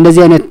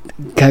እንደዚህ አይነት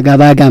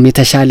ከገባጋም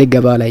የተሻለ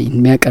ገባ ላይ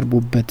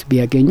የሚያቀርቡበት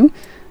ቢያገኙ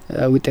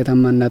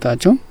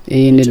ውጤታማነታቸው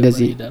ይሄን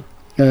እንደዚህ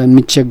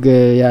ምቸግ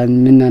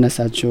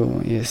ያንናነሳቸው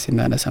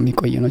የስናነሳ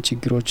የሚቆይ ነው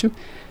ችግሮች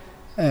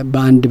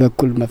በአንድ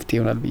በኩል መፍትሄ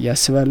ይሆናል ብዬ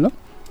አስባለሁ።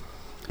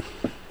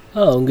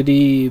 እንግዲህ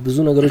ብዙ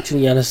ነገሮችን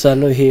ያነሳን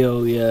ነው። ይሄ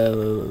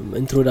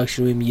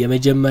የኢንትሮዳክሽን ወይም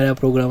የመጀመሪያ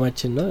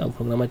ፕሮግራማችን ነው።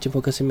 ፕሮግራማችን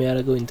ፎከስ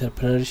የሚያደርገው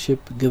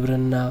ኢንተርፕረነርሺፕ፣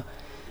 ግብርና፣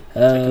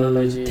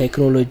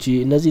 ቴክኖሎጂ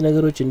እነዚህ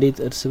ነገሮች እንዴት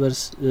እርስ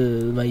በርስ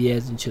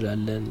ማያያዝ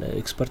እንችላለን።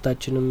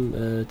 ኤክስፐርታችንም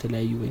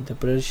የተለያዩ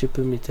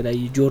ኢንተርፕረነርሺፕም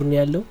የተለያዩ ጆርኒ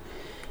ያለው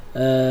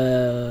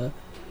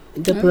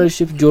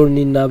ኢንተርፕረነርሺፕ ጆርኒ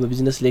እና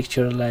በቢዝነስ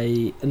ሌክቸር ላይ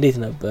እንዴት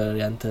ነበር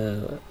ያንተ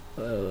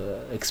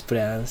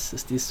ኤክስፒሪያንስ?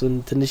 እስቲ እሱን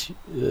ትንሽ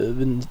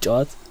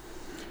ብንጫወት።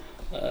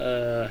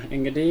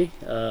 እንግዲህ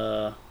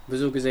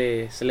ብዙ ጊዜ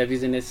ስለ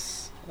ቢዝነስ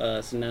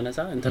ስናነሳ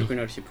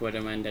ኢንተርፕረነርሺፕ ወደ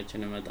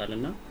ማይንዳችን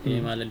ይመጣልና ይሄ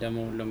ማለት ደግሞ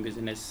ሁሉም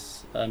ቢዝነስ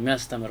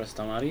የሚያስተምር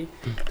አስተማሪ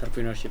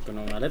ኢንተርፕረነርሺፕ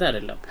ነው ማለት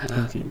አይደለም።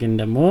 ግን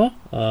ደግሞ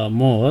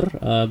ሞር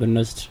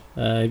በነስት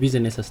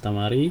ቢዝነስ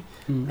አስተማሪ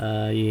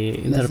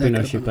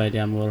የኢንተርፕረነርሺፕ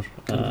አይዲያ ሞር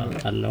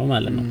አለው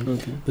ማለት ነው።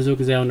 ብዙ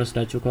ጊዜ አሁን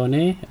ወስዳችሁ ከሆነ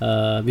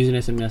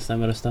ቢዝነስ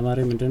የሚያስተምር አስተማሪ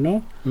ምንድነው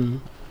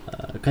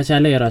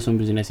ከቻለ የራሱን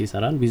ቢዝነስ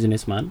ይሰራል፣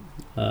 ቢዝነስማን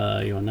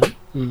ይሆናል።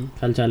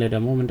 ካልቻለ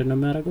ደግሞ ምንድነው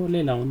የሚያደርገው?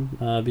 ሌላውን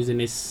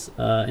ቢዝነስ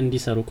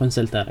እንዲሰሩ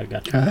ኮንሰልት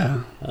ያደርጋል።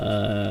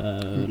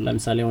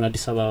 ለምሳሌ አሁን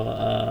አዲስ አበባ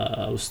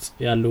ውስጥ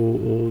ያሉ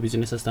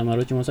ቢዝነስ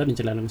አስተማሪዎች መውሰድ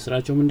እንችላለን።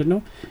 ስራቸው ምንድነው?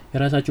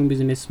 የራሳቸውን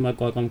ቢዝነስ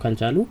ማቋቋም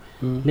ካልቻሉ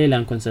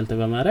ሌላን ኮንሰልት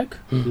በማድረግ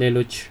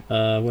ሌሎች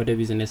ወደ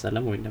ቢዝነስ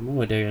አለም ወይ ደግሞ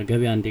ወደ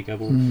ገበያ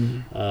እንዲገቡ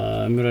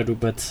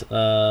የሚረዱበት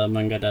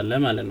መንገድ አለ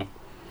ማለት ነው።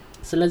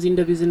 ስለዚህ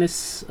እንደ ቢዝነስ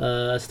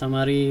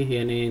አስተማሪ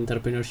የኔ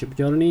ኢንተርፕረነርሺፕ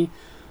ጆርኒ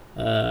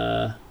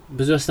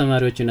ብዙ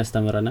አስተማሪዎችን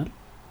አስተምረናል።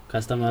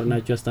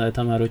 ካስተማርናቸው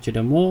ተማሪዎች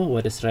ደግሞ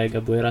ወደ ስራ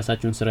የገቡ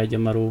የራሳቸውን ስራ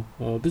የጀመሩ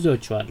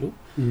ብዙዎች አሉ።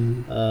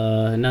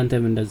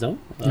 እናንተም እንደዛው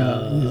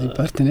እዚህ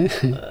ፓርትነር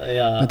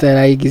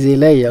በተለያየ ጊዜ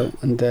ላይ ያው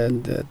እንደ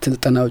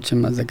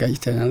ስልጠናዎችን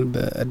ማዘጋጅተናል።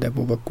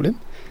 በደቡብ በኩልም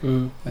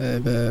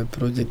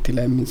በፕሮጀክት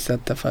ላይ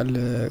የሚሳተፋል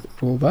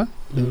ሮባ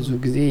ብዙ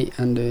ጊዜ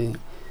አንድ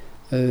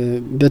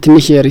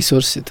በትንሽ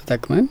ሪሶርስ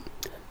ተጠቅመን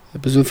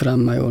ብዙ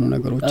ፍራማ የሆኑ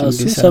ነገሮች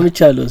እንዲሰራ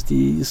ሰምቻለሁ። እስቲ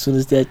እሱን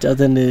እስቲ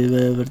ያጫውተን።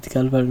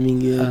 በቨርቲካል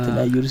ፋርሚንግ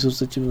የተለያዩ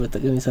ሪሶርሶችን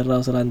በመጠቀም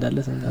የሰራው ስራ እንዳለ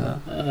ሰምተናል።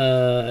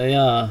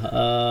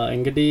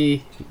 እንግዲህ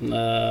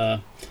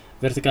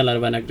ቨርቲካል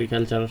አርባን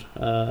አግሪካልቸር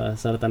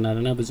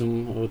ሰርተናልና ብዙም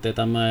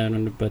ውጤታማ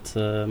የሆንንበት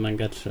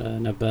መንገድ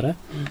ነበረ።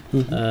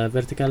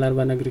 ቨርቲካል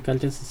አርባን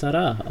አግሪካልቸር ሲሰራ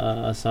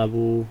ሀሳቡ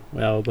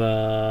ያው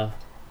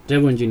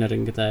ዴቮ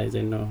ኢንጂነሪንግ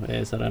ታይዘን ነው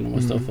የሰራነው።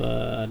 ሞስት ኦፍ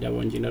ዴቮ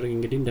ኢንጂነሪንግ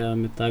እንግዲህ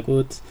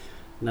እንደምታውቁት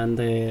እናንተ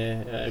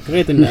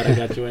ክሬት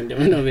እንዳረጋችሁ ወይ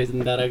ደግሞ ነው ቤት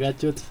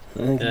እንዳረጋችሁት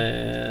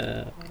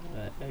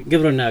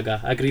ግብርና ጋር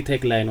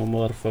አግሪቴክ ላይ ነው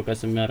ሞር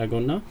ፎከስ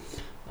የሚያደርገውና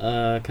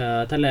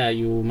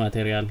ከተለያዩ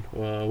ማቴሪያል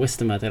ዌስት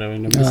ማቴሪያል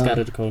ወይ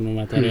ዲስካርድ ከሆኑ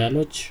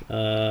ማቴሪያሎች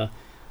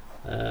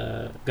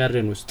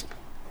ጋርደን ውስጥ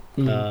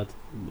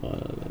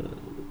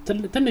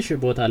ትንሽ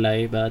ቦታ ላይ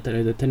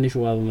ትንሽ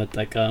ውሃ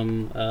በመጠቀም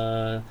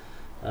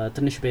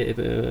ትንሽ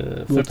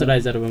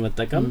ፈርቲላይዘር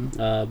በመጠቀም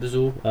ብዙ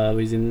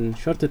within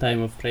short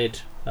time of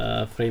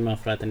ፍሬ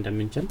ማፍራት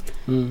እንደምንችል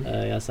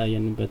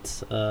ያሳየንበት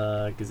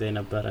ጊዜ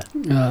ነበረ።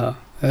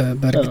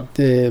 በርግጥ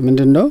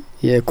ምንድነው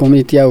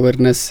የኮሚኒቲ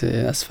አዌርነስ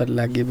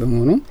አስፈላጊ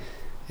በመሆኑ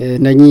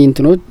ነኚ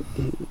እንትኖች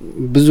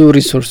ብዙ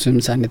ሪሶርስም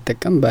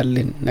ሳንጠቀም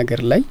ባለን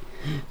ነገር ላይ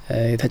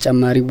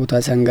ተጨማሪ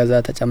ቦታ ሳንገዛ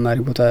ተጨማሪ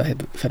ቦታ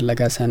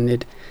ፈለጋ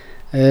ሳንሄድ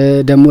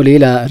ደግሞ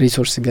ሌላ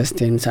ሪሶርስ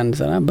ገዝተን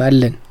ሳንሰራ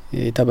ባለን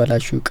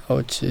የተበላሹ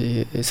እቃዎች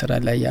ስራ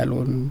ላይ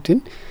ያሉትን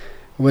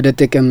ወደ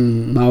ጥቅም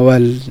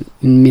ማዋል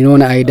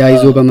የሚሆን አይዳ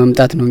ይዞ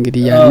በመምጣት ነው።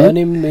 እንግዲህ ያለ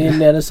እኔም ይሄን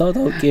ያነሳው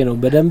ታውቂ ነው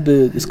በደንብ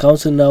እስካሁን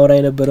ስናወራ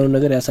የነበረው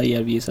ነገር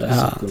ያሳያል ብዬ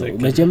ስላሰብኩ ነው።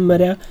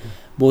 መጀመሪያ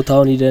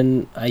ቦታውን ሂደን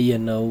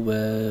አየነው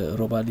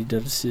በሮባ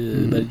ሊደርስ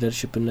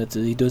በሊደርሺፕነት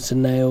ሂደን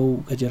ስናየው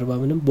ከጀርባ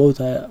ምንም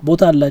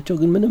ቦታ አላቸው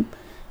ግን ምንም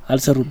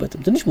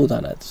አልሰሩበትም። ትንሽ ቦታ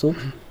ናት።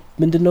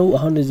 ምንድነው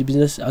አሁን እዚህ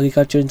ቢዝነስ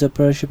አግሪካልቸር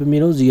ኢንተርፕረነርሺፕ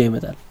የሚለው እዚህ ጋር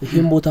ይመጣል።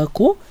 ይሄን ቦታ እኮ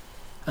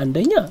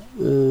አንደኛ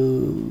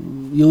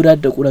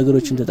የወዳደቁ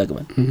ነገሮችን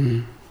ተጠቅመን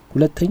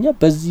ሁለተኛ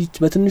በዚህ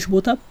በትንሽ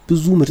ቦታ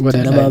ብዙ ምርት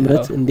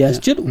ለማምረት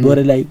እንዲያስችል ወረ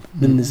ላይ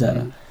ብንሰራ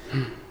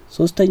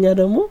ሶስተኛ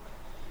ደግሞ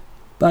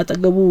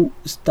ባጠገቡ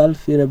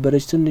ስታልፍ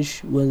የነበረች ትንሽ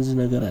ወንዝ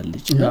ነገር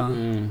አለችና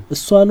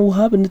እሷን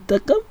ውሃ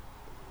ብንጠቀም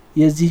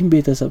የዚህም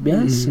ቤተሰብ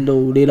ቢያንስ እንደው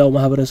ሌላው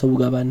ማህበረሰቡ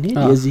ጋር ባንሄ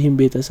የዚህም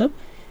ቤተሰብ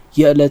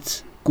የእለት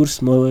ጉርስ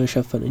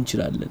መሸፈን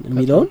እንችላለን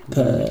የሚለውን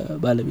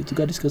ከባለቤቱ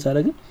ጋር ዲስከስ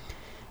አደረግን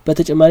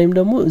በተጨማሪም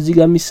ደግሞ እዚህ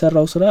ጋር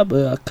የሚሰራው ስራ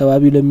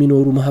በአካባቢው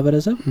ለሚኖሩ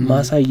ማህበረሰብ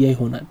ማሳያ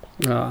ይሆናል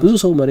ብዙ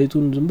ሰው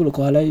መሬቱን ዝም ብሎ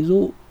ከኋላ ይዞ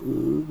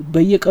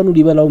በየቀኑ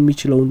ሊበላው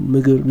የሚችለው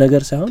ምግብ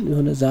ነገር ሳይሆን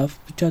የሆነ ዛፍ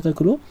ብቻ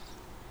ተክሎ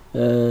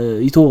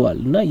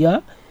ይተዋልና ያ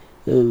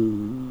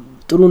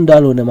ጥሩ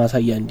እንዳልሆነ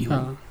ማሳያ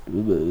እንዲሆን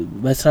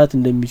መስራት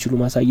እንደሚችሉ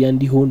ማሳያ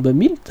እንዲሆን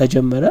በሚል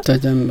ተጀመረ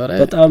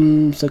በጣም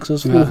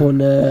ሰክሰስፉል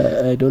ሆነ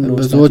አይ ዶንት ኖ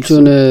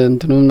ብዙዎቹን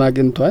እንትኑን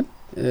አግኝቷል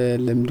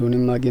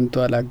ለምዶንም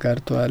አግኝቷል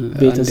አጋርቷል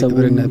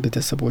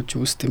ቤተሰቦች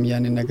ውስጥም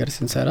ያን ነገር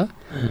ስንሰራ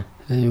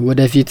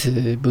ወደፊት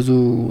ብዙ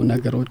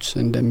ነገሮች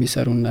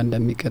እንደሚሰሩና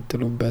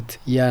እንደሚቀጥሉበት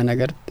ያ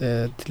ነገር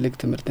ትልቅ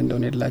ትምህርት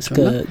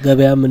እንደሆነላቸውና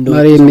ገበያም እንደው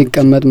መሬት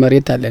የሚቀመጥ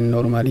መሬት አለ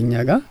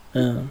ኖርማሊኛ ጋር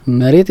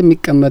መሬት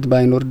የሚቀመጥ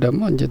ባይኖር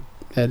ደግሞ እንጂ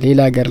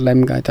ሌላ ሀገር ላይ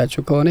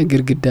ጋታቸው ከሆነ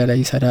ግርግዳ ላይ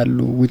ይሰራሉ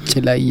ውጭ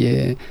ላይ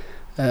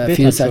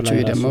ፊንሳቸው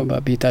ደግሞ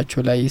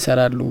በቤታቸው ላይ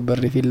ይሰራሉ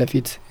በር ፊት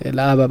ለፊት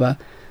ለአበባ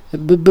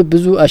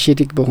ብዙ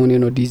አሼቲክ በሆነ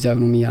ነው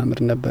ዲዛይኑ የሚያምር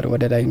ነበር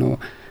ወደ ላይ ነው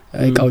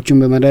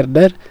እቃዎቹን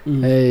በመደርደር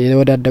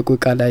የወዳደቁ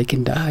እቃ ላይ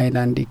እንደ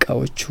ሃይላንድ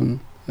እቃዎቹን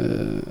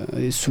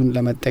እሱን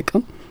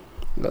ለመጠቀም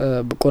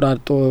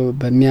ቆራርጦ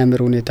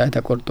በሚያምር ሁኔታ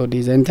ተቆርጦ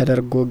ዲዛይን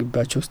ተደርጎ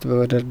ግባቸው ውስጥ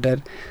በመደርደር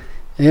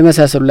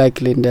የመሳሰሉ ላይ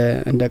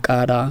እንደ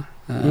ቃራ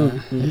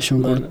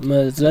ሽንኩርት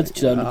መዝራት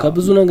ይችላሉ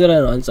ከብዙ ነገር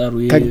ነው አንጻሩ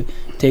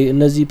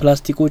እነዚህ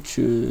ፕላስቲኮች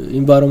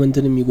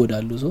ኢንቫይሮንመንትን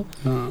ይጎዳሉ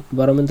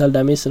ኢንቫይሮንመንታል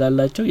ዳሜጅ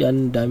ስላላቸው ያን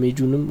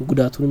ዳሜጁንም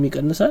ጉዳቱንም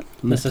ይቀንሳል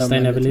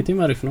ሰስቴይናቢሊቲ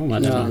ማሪፍ ነው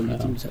ማለት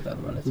ነው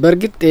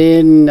በርግጥ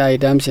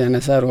አይዳም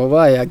ሲያነሳ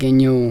ሮባ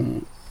ያገኘው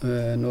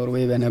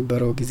ኖርዌይ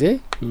በነበረው ጊዜ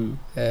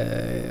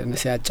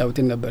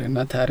ሲያጫውትን ነበርና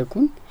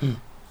ታሪኩን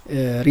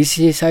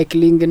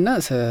ሪሳይክሊንግ እና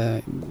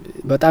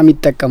በጣም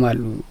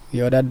ይተከማሉ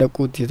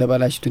የወዳደቁት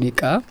የተባላሽቱን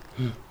እቃ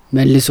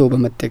መልሶ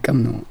በመጠቀም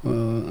ነው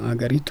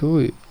አገሪቱ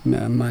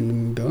ማንም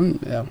ቢሆን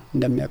ያው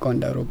እንደሚያውቀው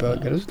እንደ አውሮፓ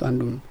ሀገር ውስጥ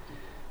አንዱ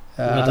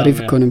አሪፍ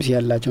ኢኮኖሚ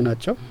ያላቸው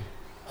ናቸው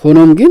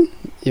ሆኖም ግን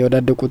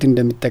የወዳደቁት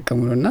እንደሚጠቀሙ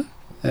ነውና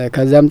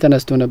ከዛም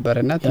ተነስቶ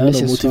ነበርና ትንሽ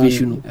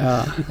ሞቲቬሽኑ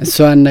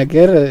እሷን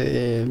ነገር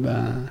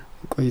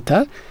ቆይታ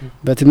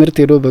በትምህርት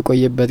ሄዶ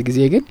በቆየበት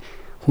ጊዜ ግን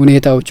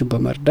ሁኔታዎችን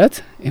በመርዳት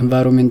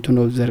ኤንቫይሮንመንቱን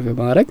ኦብዘርቭ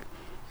በማድረግ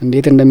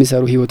እንዴት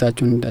እንደሚሰሩ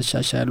ህይወታቸውን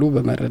እንዳሻሻሉ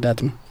በመረዳት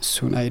ነው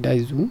እሱን አይዳ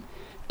ይዙ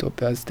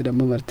ኢትዮጵያ ውስጥ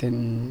ደግሞ መርተን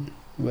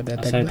ወደ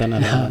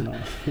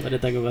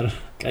ተግባር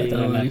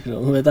ቀይረናል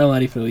በጣም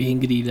አሪፍ ነው ይሄ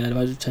እንግዲህ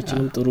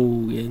ለአድማጮቻችንም ጥሩ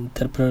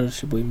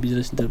የኢንተርፕረነርሺፕ ወይም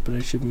ቢዝነስ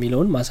ኢንተርፕረነርሺፕ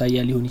የሚለውን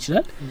ማሳያ ሊሆን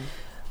ይችላል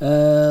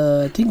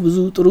ቲንክ ብዙ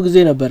ጥሩ ጊዜ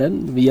ነበረን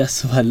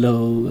በያስባለው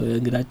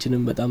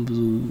እንግዳችንም በጣም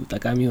ብዙ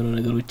ጠቃሚ የሆኑ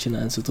ነገሮችን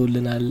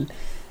አንስቶልናል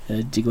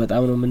እጅግ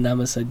በጣም ነው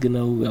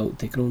የምናመሰግነው ያው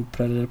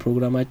ቴክኖፕረነር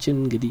ፕሮግራማችን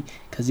እንግዲህ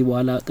ከዚህ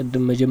በኋላ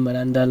ቅድም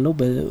መጀመሪያ እንዳልነው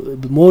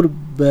ሞር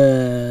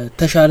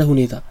በተሻለ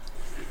ሁኔታ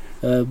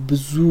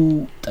ብዙ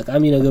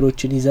ጠቃሚ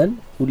ነገሮችን ይዘን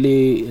ሁሌ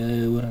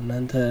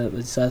ወራናንተ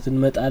በዚህ ሰዓት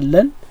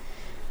እንመጣለን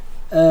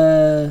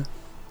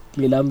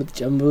ሌላም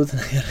ተጨምሩት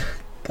ነገር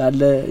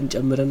ካለ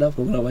እንጨምርና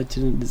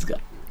ፕሮግራማችንን እንዝጋ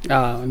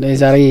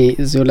ለዛሬ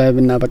እዚሁ ላይ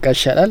ብናበቃ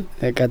ይሻላል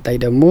ቀጣይ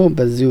ደግሞ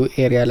በዚሁ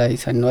ኤሪያ ላይ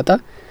ሰንወጣ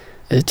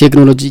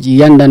ቴክኖሎጂ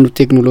ያንዳንዱ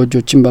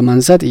ቴክኖሎጂዎችን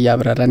በማንሳት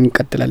ያብራራን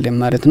እንቀጥላለን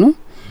ማለት ነው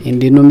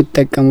እንዴት ነው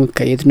የሚጠቀሙት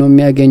ከየት ነው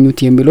የሚያገኙት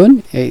የሚሉን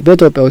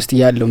በኢትዮጵያ ውስጥ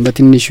ያለው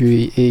በትንሹ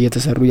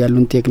የተሰሩ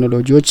ያሉን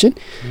ቴክኖሎጂዎችን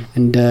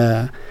እንደ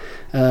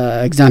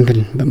ኤግዛምፕል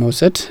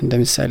በመውሰድ እንደ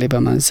ምሳሌ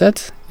በማንሳት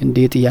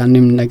እንዴት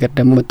ያንን ነገር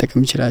ደግሞ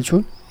መጠቀም ይችላልችሁ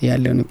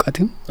ያለውን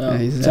እውቀትም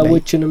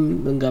ሰዎችንም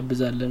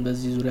እንጋብዛለን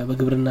በዚህ ዙሪያ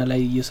በግብርና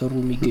ላይ እየሰሩ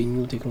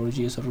የሚገኙ ቴክኖሎጂ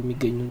እየሰሩ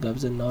የሚገኙ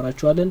ጋብዘን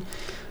እናወራቸዋለን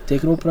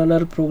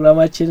ቴክኖፕረነር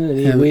ፕሮግራማችን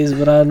ወይስ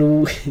ብራኑ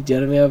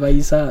ጀርሚያ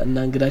ባይሳ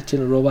እና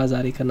እንግዳችን ሮባ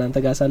ዛሬ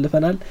ከናንተ ጋር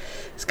ሳልፈናል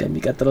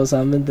እስከሚቀጥለው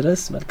ሳምንት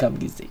ድረስ መልካም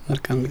ጊዜ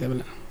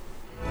ብለን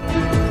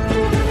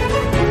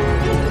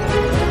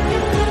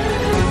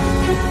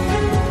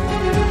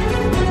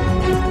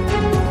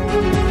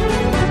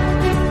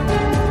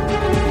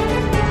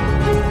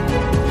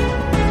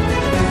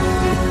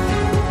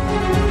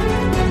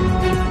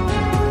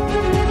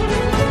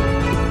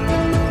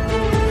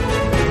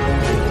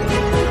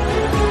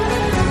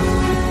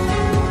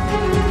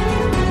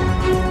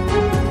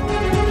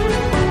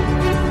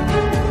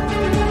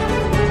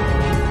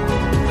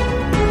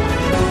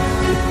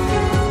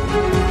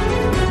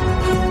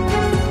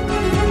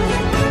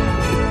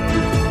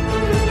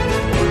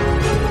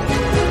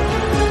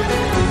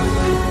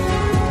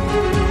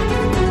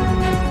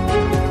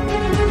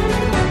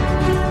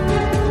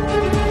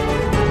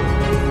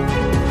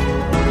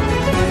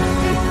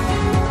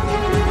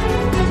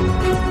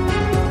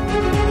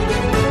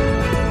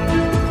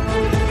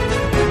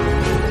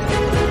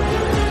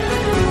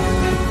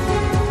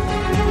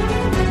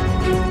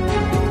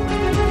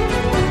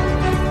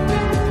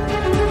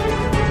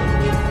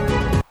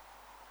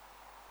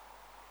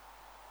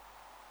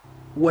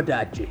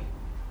ወዳጄ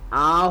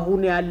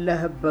አሁን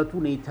ያለህበት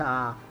ሁኔታ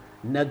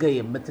ነገ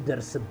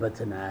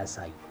የምትደርስበትን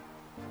አያሳይ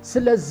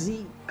ስለዚህ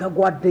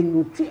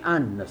ከጓደኞቼ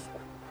አነስኩ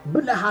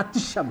ብለህ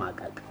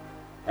አትሸማቀቅ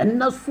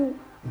እነሱ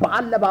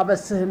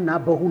በአለባበስህና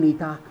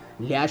በሁኔታ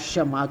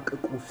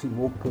ሊያሸማቅቁ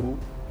ሲሞክሩ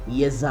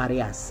የዛሬ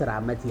 10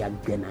 ዓመት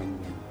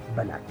ያገናኘን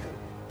በላቸው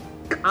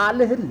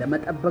ቃልህን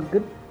ለመጠበቅ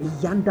ግን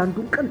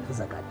እያንዳንዱን ቀን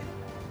ተዘጋጅ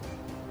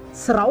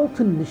ስራው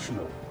ትንሽ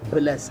ነው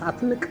ብለህ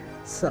ሳትንቅ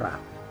ስራ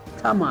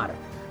ተማር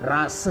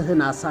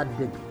ራስህን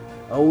አሳድግ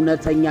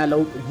እውነተኛ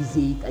ለውጥ ጊዜ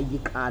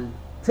ይጠይቃል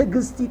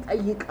ትግስት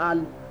ይጠይቃል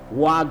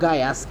ዋጋ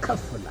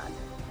ያስከፍላል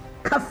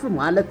ከፍ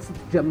ማለት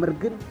ስትጀምር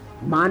ግን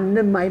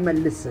ማንንም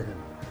አይመልስህም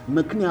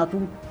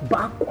ምክንያቱም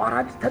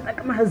በአቋራጭ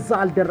ተጠቅመህ እዛ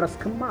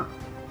አልደረስክማ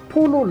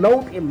ቶሎ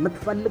ለውጥ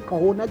የምትፈልግ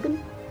ከሆነ ግን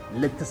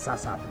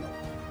ልትሳሳት ነው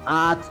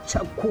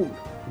አትቸኩል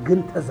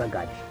ግን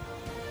ተዘጋጅ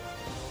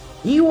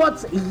ህይወት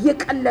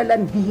እየቀለለ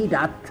እንዲሄድ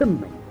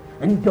አትመኝ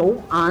እንደው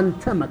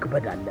አንተ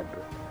መክበድ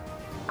አለብህ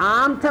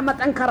አንተ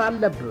መጠንከር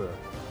አለብህ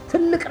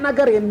ትልቅ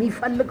ነገር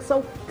የሚፈልግ ሰው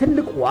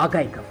ትልቅ ዋጋ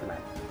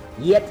ይከፍላል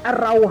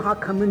የጠራ ውሃ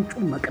ከምንጩ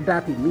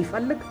መቅዳት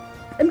የሚፈልግ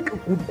ጥልቅ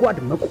ጉድጓድ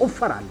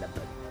መቆፈር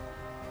አለበት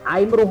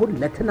አይምሮህን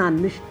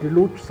ለትናንሽ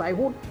ድሎች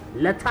ሳይሆን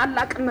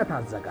ለታላቅነት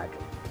አዘጋጅ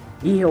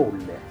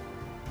ይሄውልህ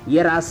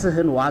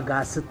የራስህን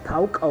ዋጋ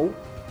ስታውቀው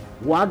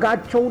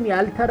ዋጋቸውን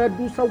ያልተረዱ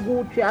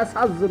ሰዎች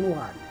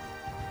ያሳዝኑሃል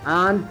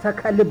አንተ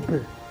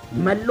ከልብህ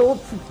መለወጥ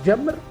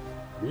ስትጀምር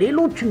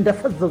ሌሎች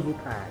እንደፈዘዙ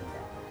ታያለህ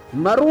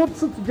መሮጥ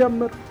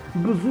ስትጀምር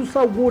ብዙ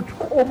ሰዎች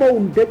ቆመው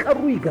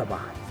እንደቀሩ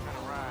ይገባሃል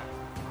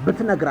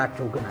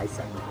ብትነግራቸው ግን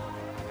አይሰሙም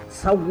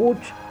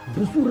ሰዎች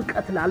ብዙ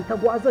ርቀት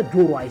ላልተጓዘ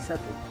ጆሮ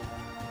አይሰጡም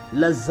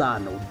ለዛ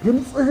ነው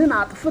ድምጽህን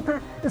አጥፍተህ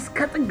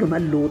እስከ ጥግ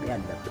መለወጥ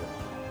ያለብህ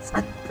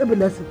ጸጥ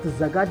ብለህ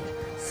ስትዘጋጅ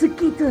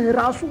ስኬትህ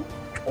ራሱ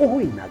ጮሆ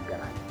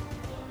ይናገራል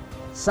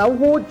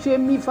ሰዎች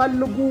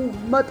የሚፈልጉ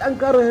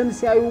መጠንከርህን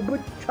ሲያዩ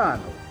ብቻ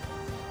ነው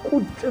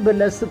ቁጭ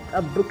ብለህ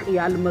ስትጠብቅ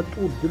ያልመጡ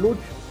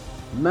ድሎች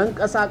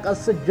መንቀሳቀስ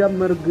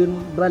ስትጀምር ግን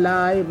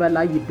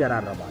በላይ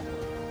ይደራረባል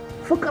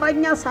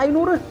ፍቅረኛ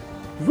ሳይኖርህ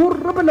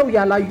ዞር ብለው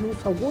ያላዩ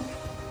ሰዎች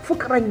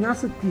ፍቅረኛ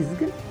ስትይዝ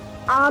ግን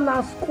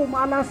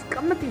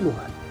አላስቀምጥ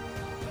ይሉሃል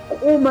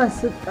ቆመህ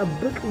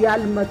ስትጠብቅ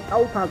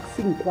ያልመጣው ታክሲ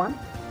እንኳን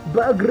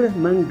በእግርህ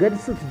መንገድ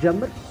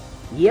ስትጀምር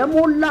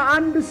የሞላ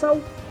አንድ ሰው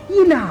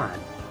ይልሃል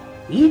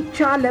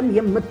ይቻለም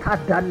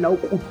የምታዳላው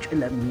ቁጭ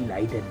ለሚል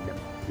አይደለም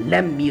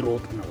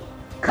ለሚሮጥ ነው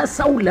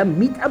ከሰው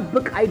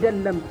ለሚጠብቅ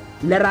አይደለም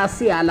ለራሴ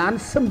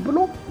ያላንስም ብሎ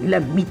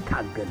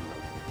ለሚታገል ነው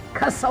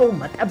ከሰው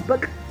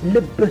መጠበቅ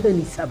ልብህን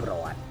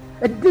ይሰብረዋል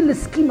እድል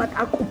እስኪመጣ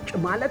ቁጭ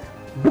ማለት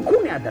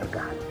ብኩን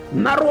ያደርጋል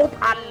መሮጥ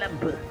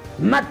አለብህ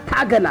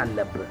መታገል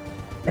አለብህ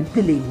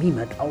እድል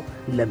የሚመጣው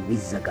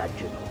ለሚዘጋጅ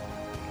ነው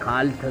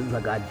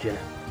ካልተዘጋጀ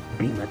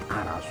ቢመጣ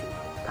ራሱ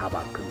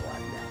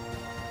ታባክነዋለህ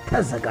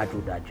ተዘጋጅ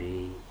ወዳጄ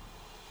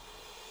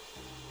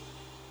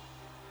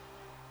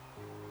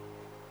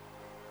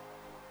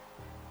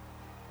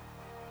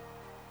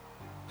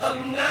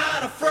I'm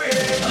not afraid.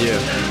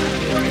 Yeah.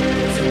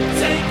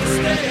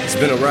 It's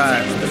been a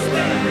ride.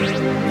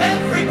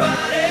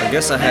 Everybody. I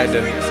guess I had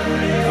to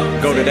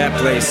go to that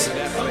place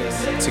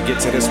to get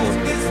to this one.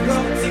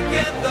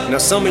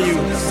 Now some of you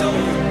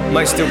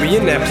might still be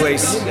in that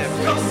place.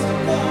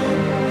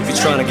 If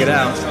you're trying to get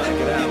out,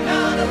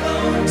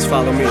 just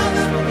follow me.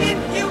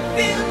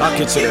 I'll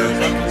get you there.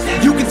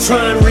 You can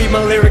try and read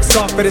my lyrics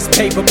off of this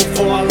paper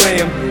before I lay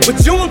 'em, but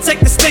you won't take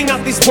the sting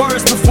out these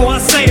words before I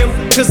say 'em.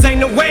 Cause ain't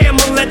no way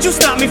I'ma let you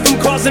stop me from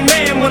causing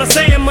mayhem. When I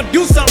say I'ma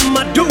do something,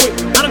 I do it.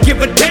 I don't give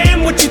a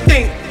damn what you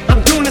think.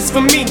 I'm doing this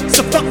for me,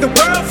 so fuck the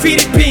world, feed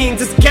it beans.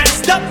 It's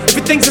gassed up,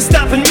 everything's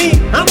stopping me.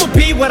 I'ma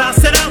be what I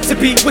set out to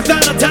be,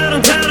 without a doubt,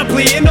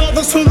 undoubtedly. And all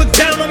those who look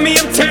down on me,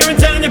 I'm tearing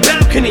down your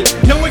balcony.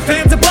 No ifs,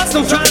 ands, or buts,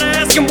 don't try to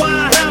ask him why,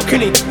 how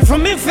can he?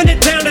 From infinite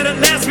down to the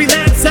last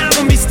relapse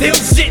album, he's still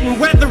shitting,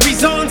 whether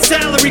he's on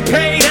salary,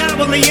 paid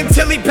hourly,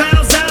 until he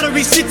bows out or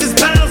he shits his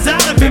bowels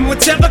out of him.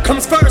 Whichever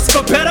comes first,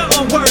 for better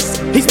or worse.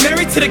 He's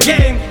married to the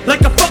game,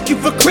 like a fuck you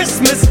for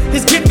Christmas.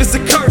 His gift is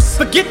a curse.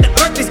 Forget the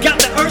earth, he's got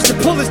the urge to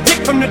pull his dick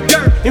from the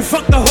dirt and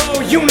fuck the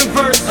whole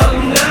universe.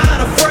 I'm not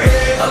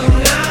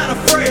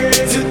afraid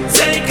to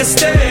take a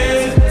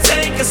stand,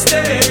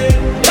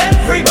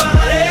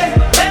 everybody,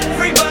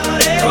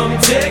 come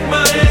take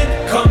my hand,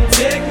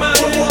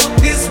 we'll walk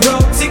this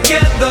road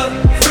together,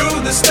 through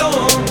the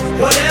storm,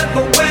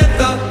 whatever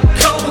weather,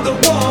 cold or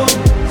warm,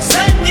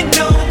 letting you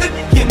know that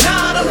you're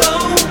not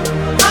alone,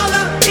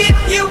 holla if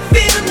you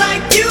feel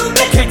like you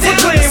okay,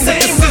 down the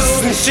same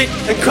road. And shit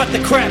and cut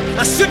the crap.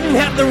 I shouldn't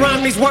have to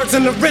rhyme these words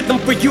in the rhythm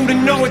for you to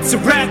know it's a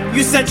rap.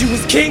 You said you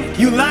was king,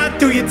 you lied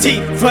through your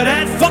teeth. For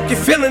that, fuck your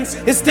feelings.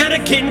 Instead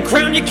of getting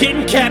crowned, you're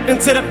getting capped. And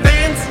to the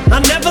fans, I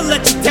never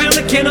let you down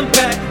again, I'm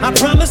back. I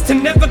promise to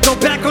never go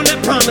back on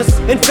that promise.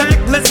 In fact,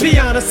 let's be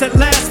honest, at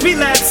last we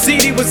laughed.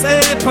 CD was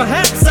aired,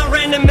 perhaps I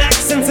ran them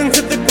accents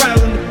into the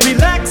ground.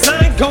 Relax,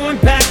 I ain't going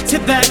back to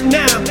that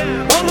now.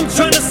 All I'm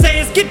trying to say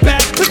is get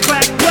back, click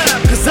back, blab.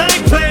 Cause I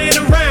ain't playing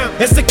around.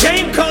 It's a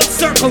game called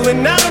Circle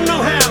and I don't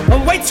know how.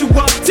 I'm way too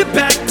up to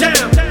back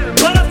down.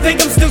 But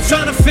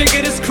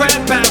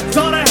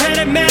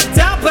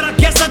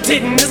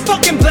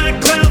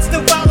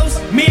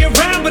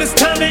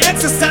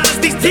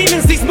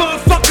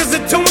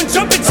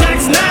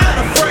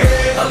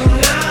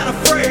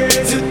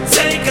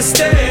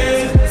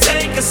stand,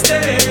 take a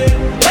stand.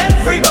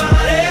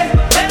 Everybody,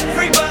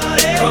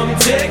 everybody, come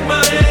take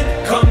my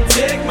hand, come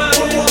take my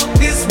hand. We'll walk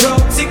this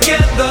road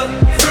together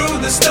through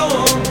the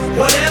storm,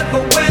 whatever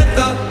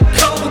weather,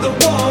 cold or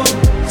warm.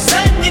 Just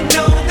letting you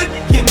know that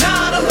you're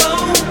not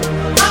alone.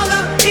 Holla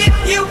if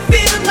you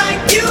feel like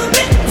you've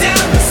been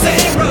down the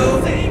same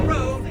road.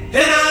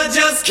 And I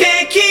just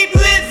can't keep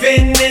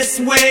living this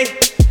way.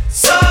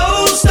 So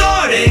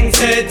starting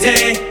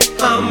today,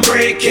 I'm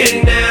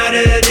breaking out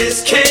of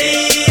this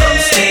cage. I'm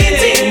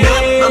standing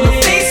up, I'ma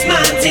face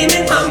my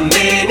demon. I'm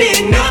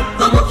manning up,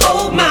 I'ma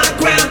hold my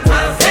ground.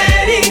 I've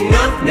had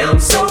enough, now I'm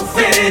so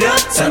fed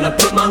up. Time to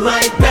put my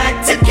life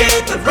back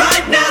together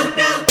right now.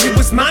 It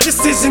was my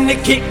decision to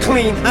get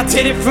clean, I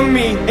did it for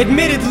me.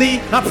 Admittedly,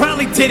 I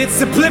probably did it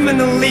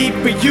subliminally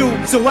for you,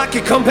 so I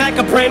could come back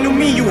a brand new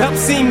me. You helped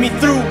see me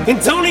through,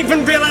 and don't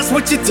even realize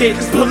what you did,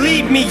 cause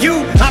believe me,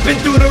 I've been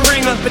through the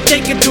ringer, but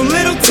they can do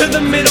little to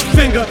the middle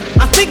finger.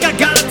 I think I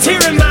got a tear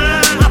in my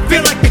eye, I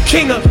feel like the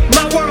king of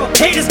my world.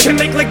 Haters can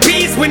make like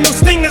bees with no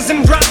stingers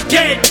and drop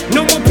dead. No